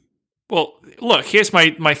 Well, look, here's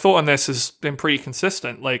my thought on this has been pretty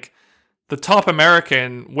consistent. Like, the top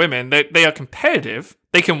American women, they are competitive.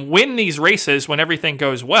 They can win these races when everything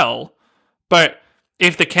goes well. But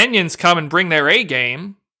if the Kenyans come and bring their A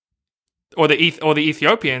game, or the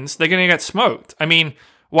Ethiopians, they're going to get smoked. I mean,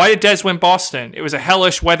 why did Des win Boston? It was a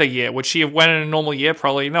hellish weather year. Would she have won in a normal year?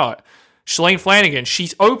 Probably not. Shalane Flanagan, she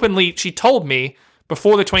told me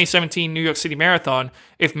before the 2017 New York City Marathon,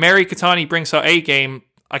 if Mary Keitany brings her A game,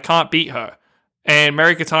 I can't beat her. And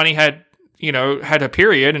Mary Keitany had her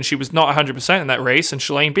period, and she was not 100% in that race, and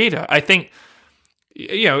Shalane beat her. I think,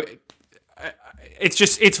 it's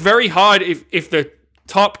very hard if the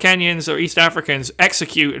top Kenyans or East Africans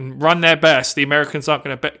execute and run their best, the Americans aren't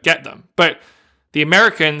going to get them. But the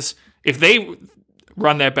Americans, if they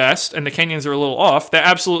run their best and the Kenyans are a little off, they're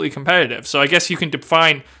absolutely competitive. So I guess you can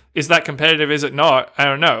define, is that competitive, is it not? I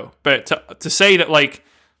don't know. But to say that, like,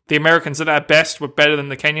 the Americans at their best were better than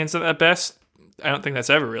the Kenyans at their best, I don't think that's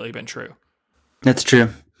ever really been true. That's true.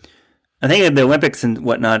 I think at the Olympics and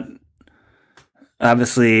whatnot,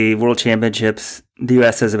 obviously World Championships, the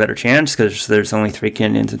U.S. has a better chance because there's only 3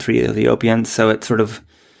 Kenyans and 3 Ethiopians, so it's sort of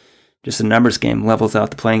just a numbers game, levels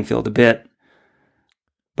out the playing field a bit.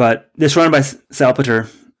 But this run by Salpeter,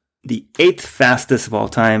 the 8th fastest of all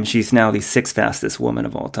time, she's now the 6th fastest woman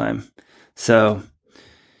of all time. So,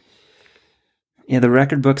 yeah, the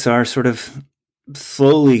record books are sort of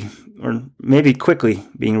slowly, or maybe quickly,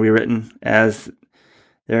 being rewritten, as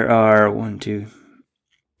there are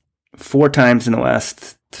 4 times in the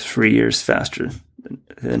last 3 years faster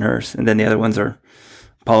than hers, and then the other ones are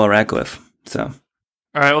Paula Radcliffe. So,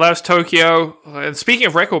 all right, well, that was Tokyo. And speaking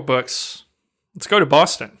of record books, let's go to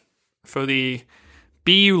Boston for the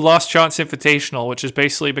BU Last Chance Invitational, which is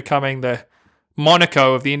basically becoming the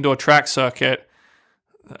Monaco of the indoor track circuit.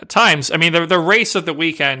 At times, I mean, the race of the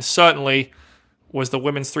weekend certainly was the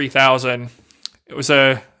women's 3,000.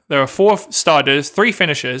 There were 4 starters, 3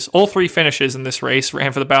 finishers. All 3 finishers in this race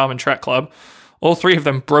ran for the Bowerman Track Club. All 3 of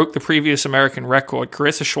them broke the previous American record.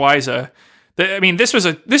 Carissa Schweizer. This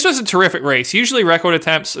was a terrific race. Usually record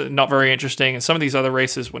attempts are not very interesting, and some of these other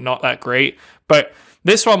races were not that great. But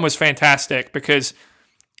this one was fantastic because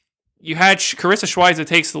you had Carissa Schweizer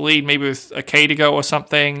takes the lead maybe with a K to go or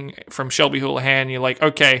something from Shelby Houlihan. You're like,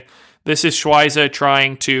 okay, this is Schweizer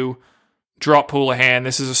trying to drop Houlihan.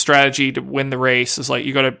 This is a strategy to win the race. It's like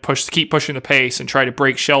you got to keep pushing the pace and try to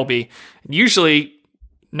break Shelby. And usually,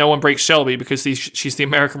 no one breaks Shelby because she's the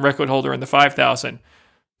American record holder in the 5,000.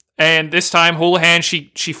 And this time, Houlihan,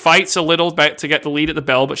 she fights a little bit to get the lead at the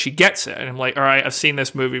bell, but she gets it. And I'm like, all right, I've seen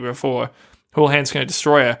this movie before. Houlihan's going to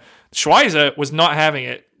destroy her. Schweizer was not having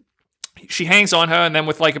it. She hangs on her, and then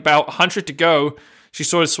with like about 100 to go, she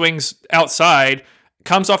sort of swings outside,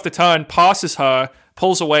 comes off the turn, passes her,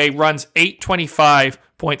 pulls away, runs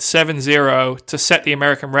 8:25.70 to set the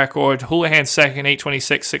American record. Houlihan second,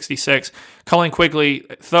 8:26.66. Colin Quigley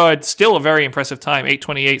third, still a very impressive time,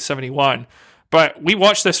 8:28.71. But we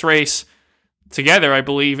watched this race together, I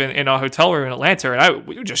believe, in our hotel room in Atlanta, and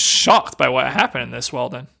we were just shocked by what happened in this,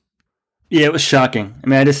 Weldon. Yeah, it was shocking. I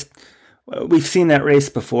mean, we've seen that race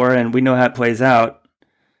before, and we know how it plays out.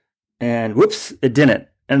 And whoops, it didn't.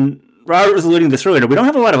 And Robert was alluding to this earlier. We don't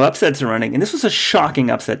have a lot of upsets running, and this was a shocking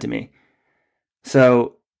upset to me.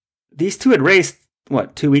 So these 2 had raced,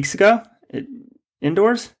 2 weeks ago?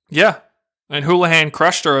 Indoors? Yeah. And Houlihan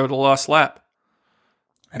crushed her over the last lap.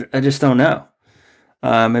 I just don't know.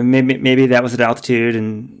 And maybe that was at altitude,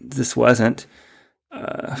 and this wasn't.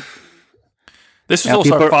 This is Now,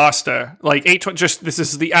 also people are- faster. Like this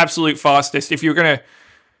is the absolute fastest. If you're gonna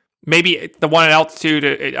maybe the one at altitude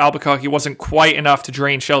at Albuquerque wasn't quite enough to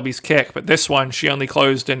drain Shelby's kick, but this one she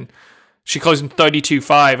closed in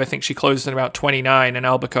 32.5. I think she closed in about 29 in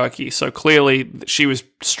Albuquerque. So clearly she was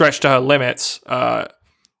stretched to her limits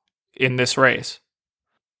in this race.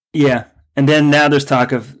 Yeah. And then now there's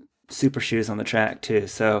talk of super shoes on the track too.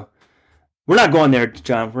 So we're not going there,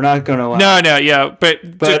 John. We're not going to. No, yeah. But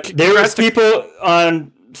there was people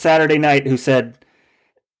on Saturday night who said,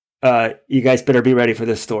 you guys better be ready for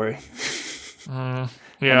this story. Yeah.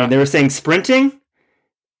 I mean, they were saying sprinting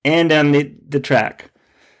and on the track.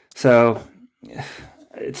 So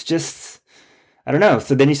it's just, I don't know.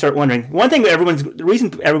 So then you start wondering. One thing the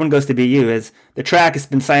reason everyone goes to BU is the track has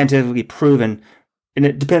been scientifically proven, and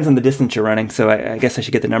it depends on the distance you're running. So I guess I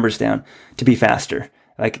should get the numbers down to be faster.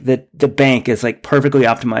 Like the bank is like perfectly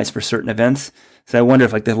optimized for certain events. So I wonder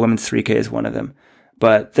if like the women's 3K is one of them.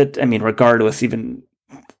 But regardless, even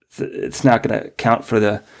it's not going to count for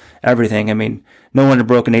the everything. I mean, no one had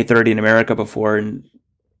broken 8:30 in America before, and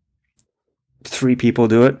 3 people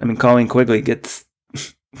do it. I mean, Colleen Quigley gets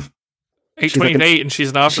 8:28, and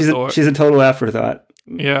she's an afterthought. She's a total afterthought.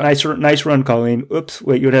 Yeah, nice run, Colleen. Oops,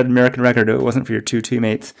 wait, you would have had an American record. It wasn't for your 2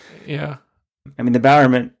 teammates. Yeah, I mean, the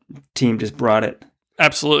Bowerman team just brought it.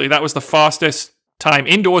 Absolutely, that was the fastest time,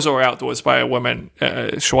 indoors or outdoors, by a woman.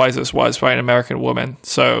 Schweizer's was by an American woman.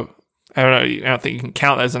 So I don't know. I don't think you can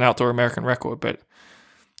count that as an outdoor American record, but it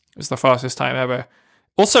was the fastest time ever.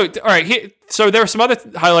 Also, all right, so there are some other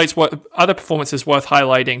highlights, other performances worth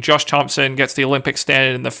highlighting. Josh Thompson gets the Olympic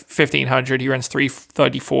standard in the 1500. He runs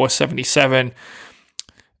 3:34.77.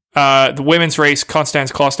 The women's race,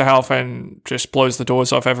 Constance Klosterhalfen just blows the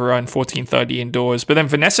doors off everyone, 14:30 indoors. But then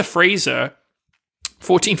Vanessa Fraser,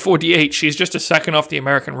 14:48, she's just a second off the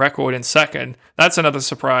American record in second. That's another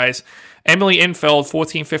surprise. Emily Infeld,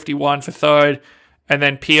 14:51 for third. And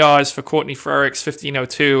then PRs for Courtney Frericks,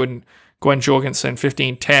 15:02, and Gwen Jorgensen,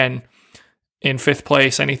 15:10 in fifth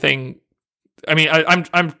place. Anything? I mean,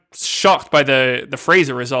 I'm shocked by the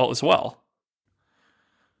Fraser result as well.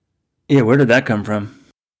 Yeah, where did that come from?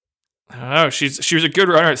 I don't know. She was a good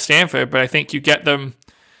runner at Stanford, but I think you get them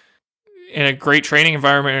in a great training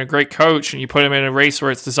environment and a great coach, and you put them in a race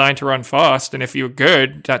where it's designed to run fast. And if you're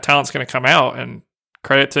good, that talent's going to come out. And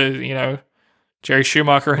credit to Jerry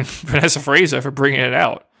Schumacher and Vanessa Fraser for bringing it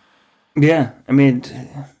out. Yeah, I mean,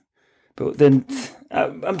 but then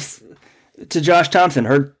I'm to Josh Thompson.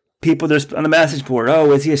 Heard people there's on the message board.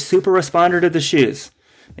 Oh, is he a super responder to the shoes?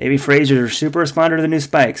 Maybe Fraser's a super responder to the new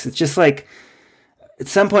spikes. It's just like at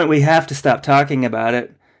some point we have to stop talking about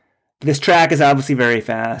it. This track is obviously very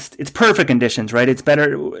fast. It's perfect conditions, right? It's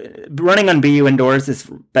better running on BU indoors is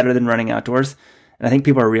better than running outdoors, and I think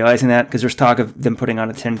people are realizing that because there's talk of them putting on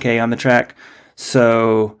a 10K on the track.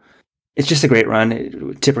 So it's just a great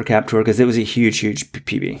run, Tipper Cap Tour, because it was a huge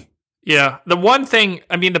PB. Yeah. The one thing,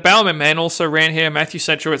 I mean, the Bowerman men also ran here. Matthew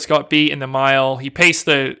Centrowitz got beat in the mile. He paced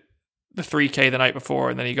the 3K the night before,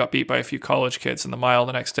 and then he got beat by a few college kids in the mile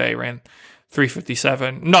the next day, ran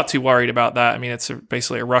 3:57. Not too worried about that. I mean, it's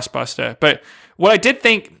basically a rust buster. But what I did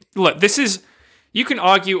think, look, this is, you can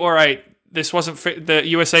argue, all right, this wasn't fit, the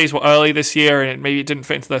USAs were early this year and maybe it didn't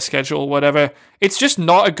fit into their schedule, whatever. It's just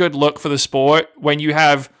not a good look for the sport when you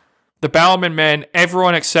have the Bowerman men,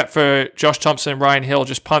 everyone except for Josh Thompson and Ryan Hill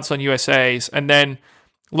just punts on USAs, and then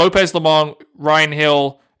Lopez Lamont, Ryan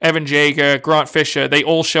Hill, Evan Jager, Grant Fisher, they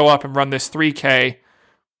all show up and run this 3K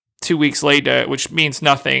 2 weeks later, which means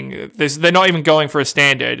nothing. They're not even going for a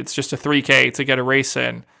standard. It's just a 3K to get a race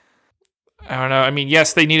in. I don't know. I mean,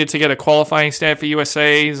 yes, they needed to get a qualifying stand for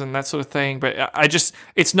USAs and that sort of thing, but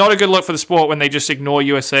it's not a good look for the sport when they just ignore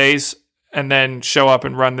USAs and then show up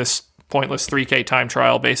and run this pointless 3K time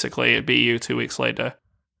trial basically at BU 2 weeks later.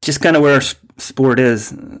 Just kind of where our sport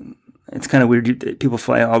is. It's kind of weird. People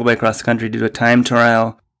fly all the way across the country to do a time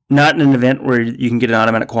trial, not in an event where you can get an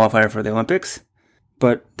automatic qualifier for the Olympics,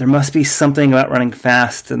 but there must be something about running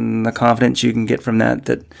fast and the confidence you can get from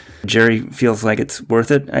that Jerry feels like it's worth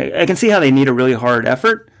it. I can see how they need a really hard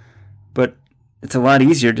effort, but it's a lot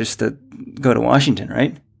easier just to go to Washington,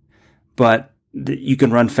 right? But you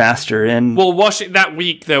can run faster. And well, that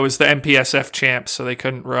week there was the MPSF champs, so they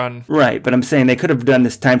couldn't run. Right, but I'm saying they could have done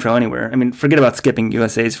this time trial anywhere. I mean, forget about skipping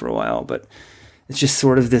USAs for a while, but it's just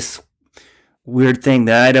sort of this weird thing.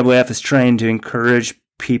 The IAAF is trying to encourage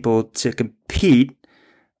people to compete,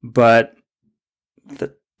 but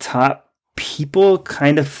the top people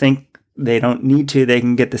kind of think they don't need to. They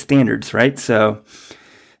can get the standards, right? So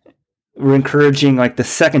we're encouraging like the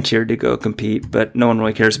second tier to go compete, but no one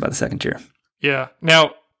really cares about the second tier. Yeah.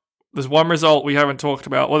 Now, there's one result we haven't talked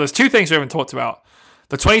about. Well, there's two things we haven't talked about.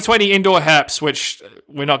 The 2020 indoor HEPs, which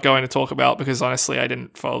we're not going to talk about because honestly, I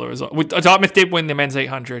didn't follow the result. Dartmouth did win the men's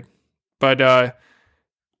 800, but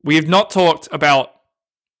we have not talked about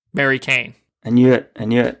Mary Cain. I knew it.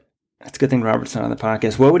 That's a good thing Robert's not on the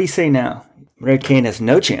podcast. What would he say now? Mary Cain has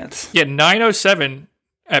no chance. Yeah, 9:07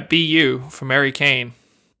 at BU for Mary Cain.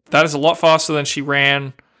 That is a lot faster than she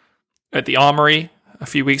ran at the Armory a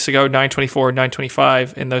few weeks ago, 9:24 and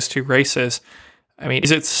 9:25 in those two races. I mean,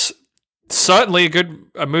 it's certainly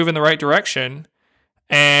a move in the right direction.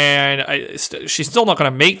 And she's still not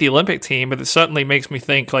going to make the Olympic team, but it certainly makes me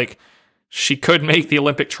think like she could make the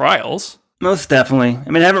Olympic trials. Most definitely. I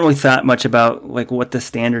mean, I haven't really thought much about like what the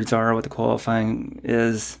standards are, what the qualifying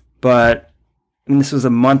is, but I mean, this was a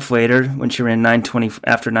month later when she ran 9:20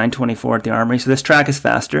 after 9:24 at the Armory. So this track is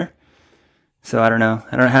faster. So I don't know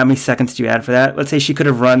how many seconds do you add for that. Let's say she could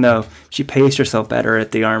have run though. She paced herself better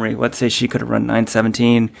at the Armory. Let's say she could have run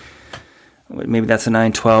 9:17. Maybe that's a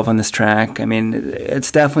 9:12 on this track. I mean,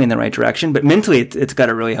 it's definitely in the right direction, but mentally it's got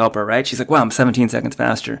to really help her, right? She's like, wow, I'm 17 seconds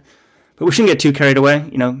faster. But we shouldn't get too carried away,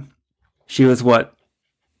 you know. She was, what,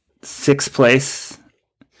 6th place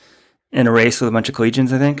in a race with a bunch of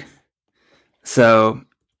collegians, I think. So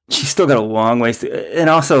she's still got a long ways to, and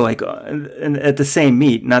also, like, at the same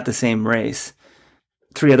meet, not the same race,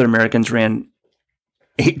 3 other Americans ran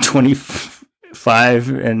 8:25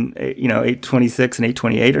 and, 8:26 and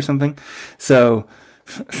 8:28 or something. So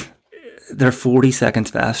they're 40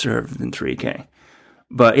 seconds faster than 3K.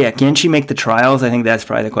 But yeah, can she make the trials? I think that's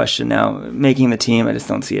probably the question now. Making the team, I just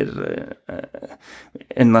don't see it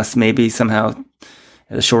unless maybe somehow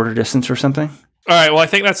at a shorter distance or something. All right, well, I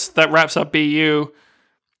think that wraps up BU.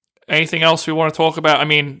 Anything else we want to talk about? I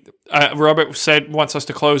mean, Robert wants us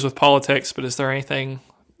to close with politics, but is there anything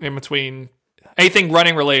in between, anything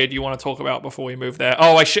running related you want to talk about before we move there?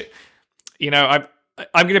 Oh, I should, I'm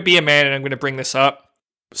going to be a man and I'm going to bring this up.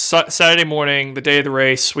 Saturday morning, the day of the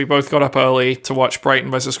race, we both got up early to watch Brighton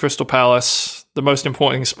versus Crystal Palace, the most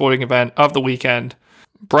important sporting event of the weekend.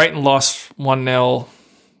 Brighton lost 1-0.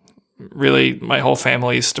 Really, my whole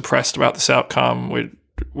family's depressed about this outcome.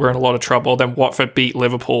 We're in a lot of trouble. Then Watford beat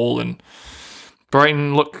Liverpool, and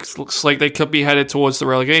Brighton looks like they could be headed towards the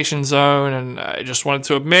relegation zone. And I just wanted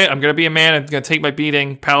to admit, I'm going to be a man. I'm going to take my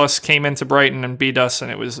beating. Palace came into Brighton and beat us, and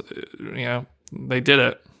it was, they did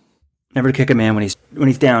it. Never to kick a man when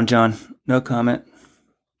he's down, John. No comment.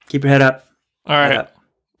 Keep your head up. All right.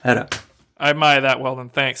 Head up. I admire that. Well, then,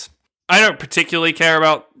 thanks. I don't particularly care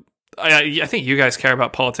about... I think you guys care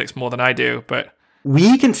about politics more than I do, but...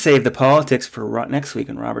 We can save the politics for next week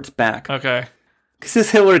when Robert's back. Okay. Because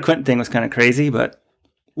this Hillary Clinton thing was kind of crazy, but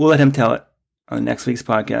we'll let him tell it on next week's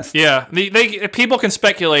podcast. Yeah. People can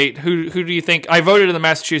speculate. Who do you think... I voted in the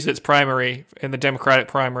Massachusetts primary, in the Democratic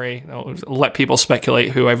primary. I'll let people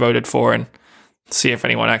speculate who I voted for and see if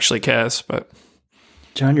anyone actually cares, but...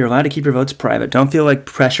 John, you're allowed to keep your votes private. Don't feel like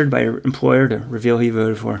pressured by your employer to reveal who you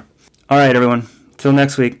voted for. All right, everyone. Till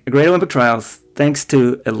next week. A great Olympic trials. Thanks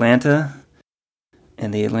to Atlanta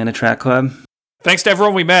and the Atlanta Track Club. Thanks to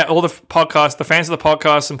everyone we met, all the podcasts, the fans of the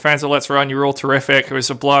podcast and fans of Let's Run. You were all terrific. It was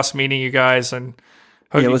a blast meeting you guys, and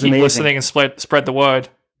hope you keep amazing. Listening and spread the word.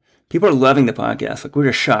 People are loving the podcast. Like, we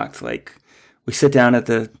were shocked. Like, we sit down at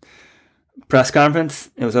the press conference,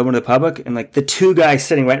 it was open to the public, and like the 2 guys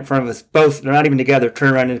sitting right in front of us, both, they're not even together,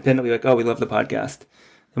 turn around independently like, oh, we love the podcast.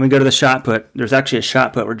 Then we go to the shot put. There's actually a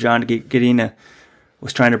shot put where John Gadina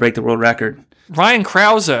was trying to break the world record. Ryan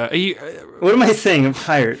Krause. What am I saying? I'm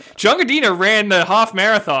tired. John Gadina ran the half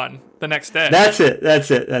marathon the next day. That's it.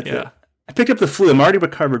 I picked up the flu. I'm already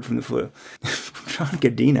recovered from the flu. John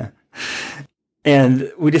Gadina.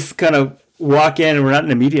 And we just kind of walk in, and we're not in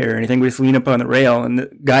the media or anything. We just lean up on the rail, and the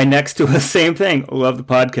guy next to us, same thing. Love the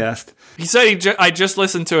podcast. He said I just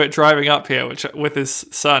listened to it driving up here, with his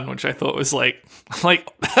son, which I thought was like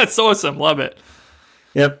that's awesome. Love it.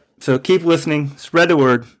 Yep. So keep listening. Spread the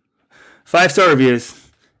word. 5-star reviews.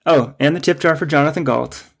 Oh, and the tip jar for Jonathan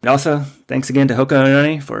Galt. And also, thanks again to Hoka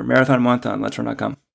Ononi for Marathon Month on LetsRun.com.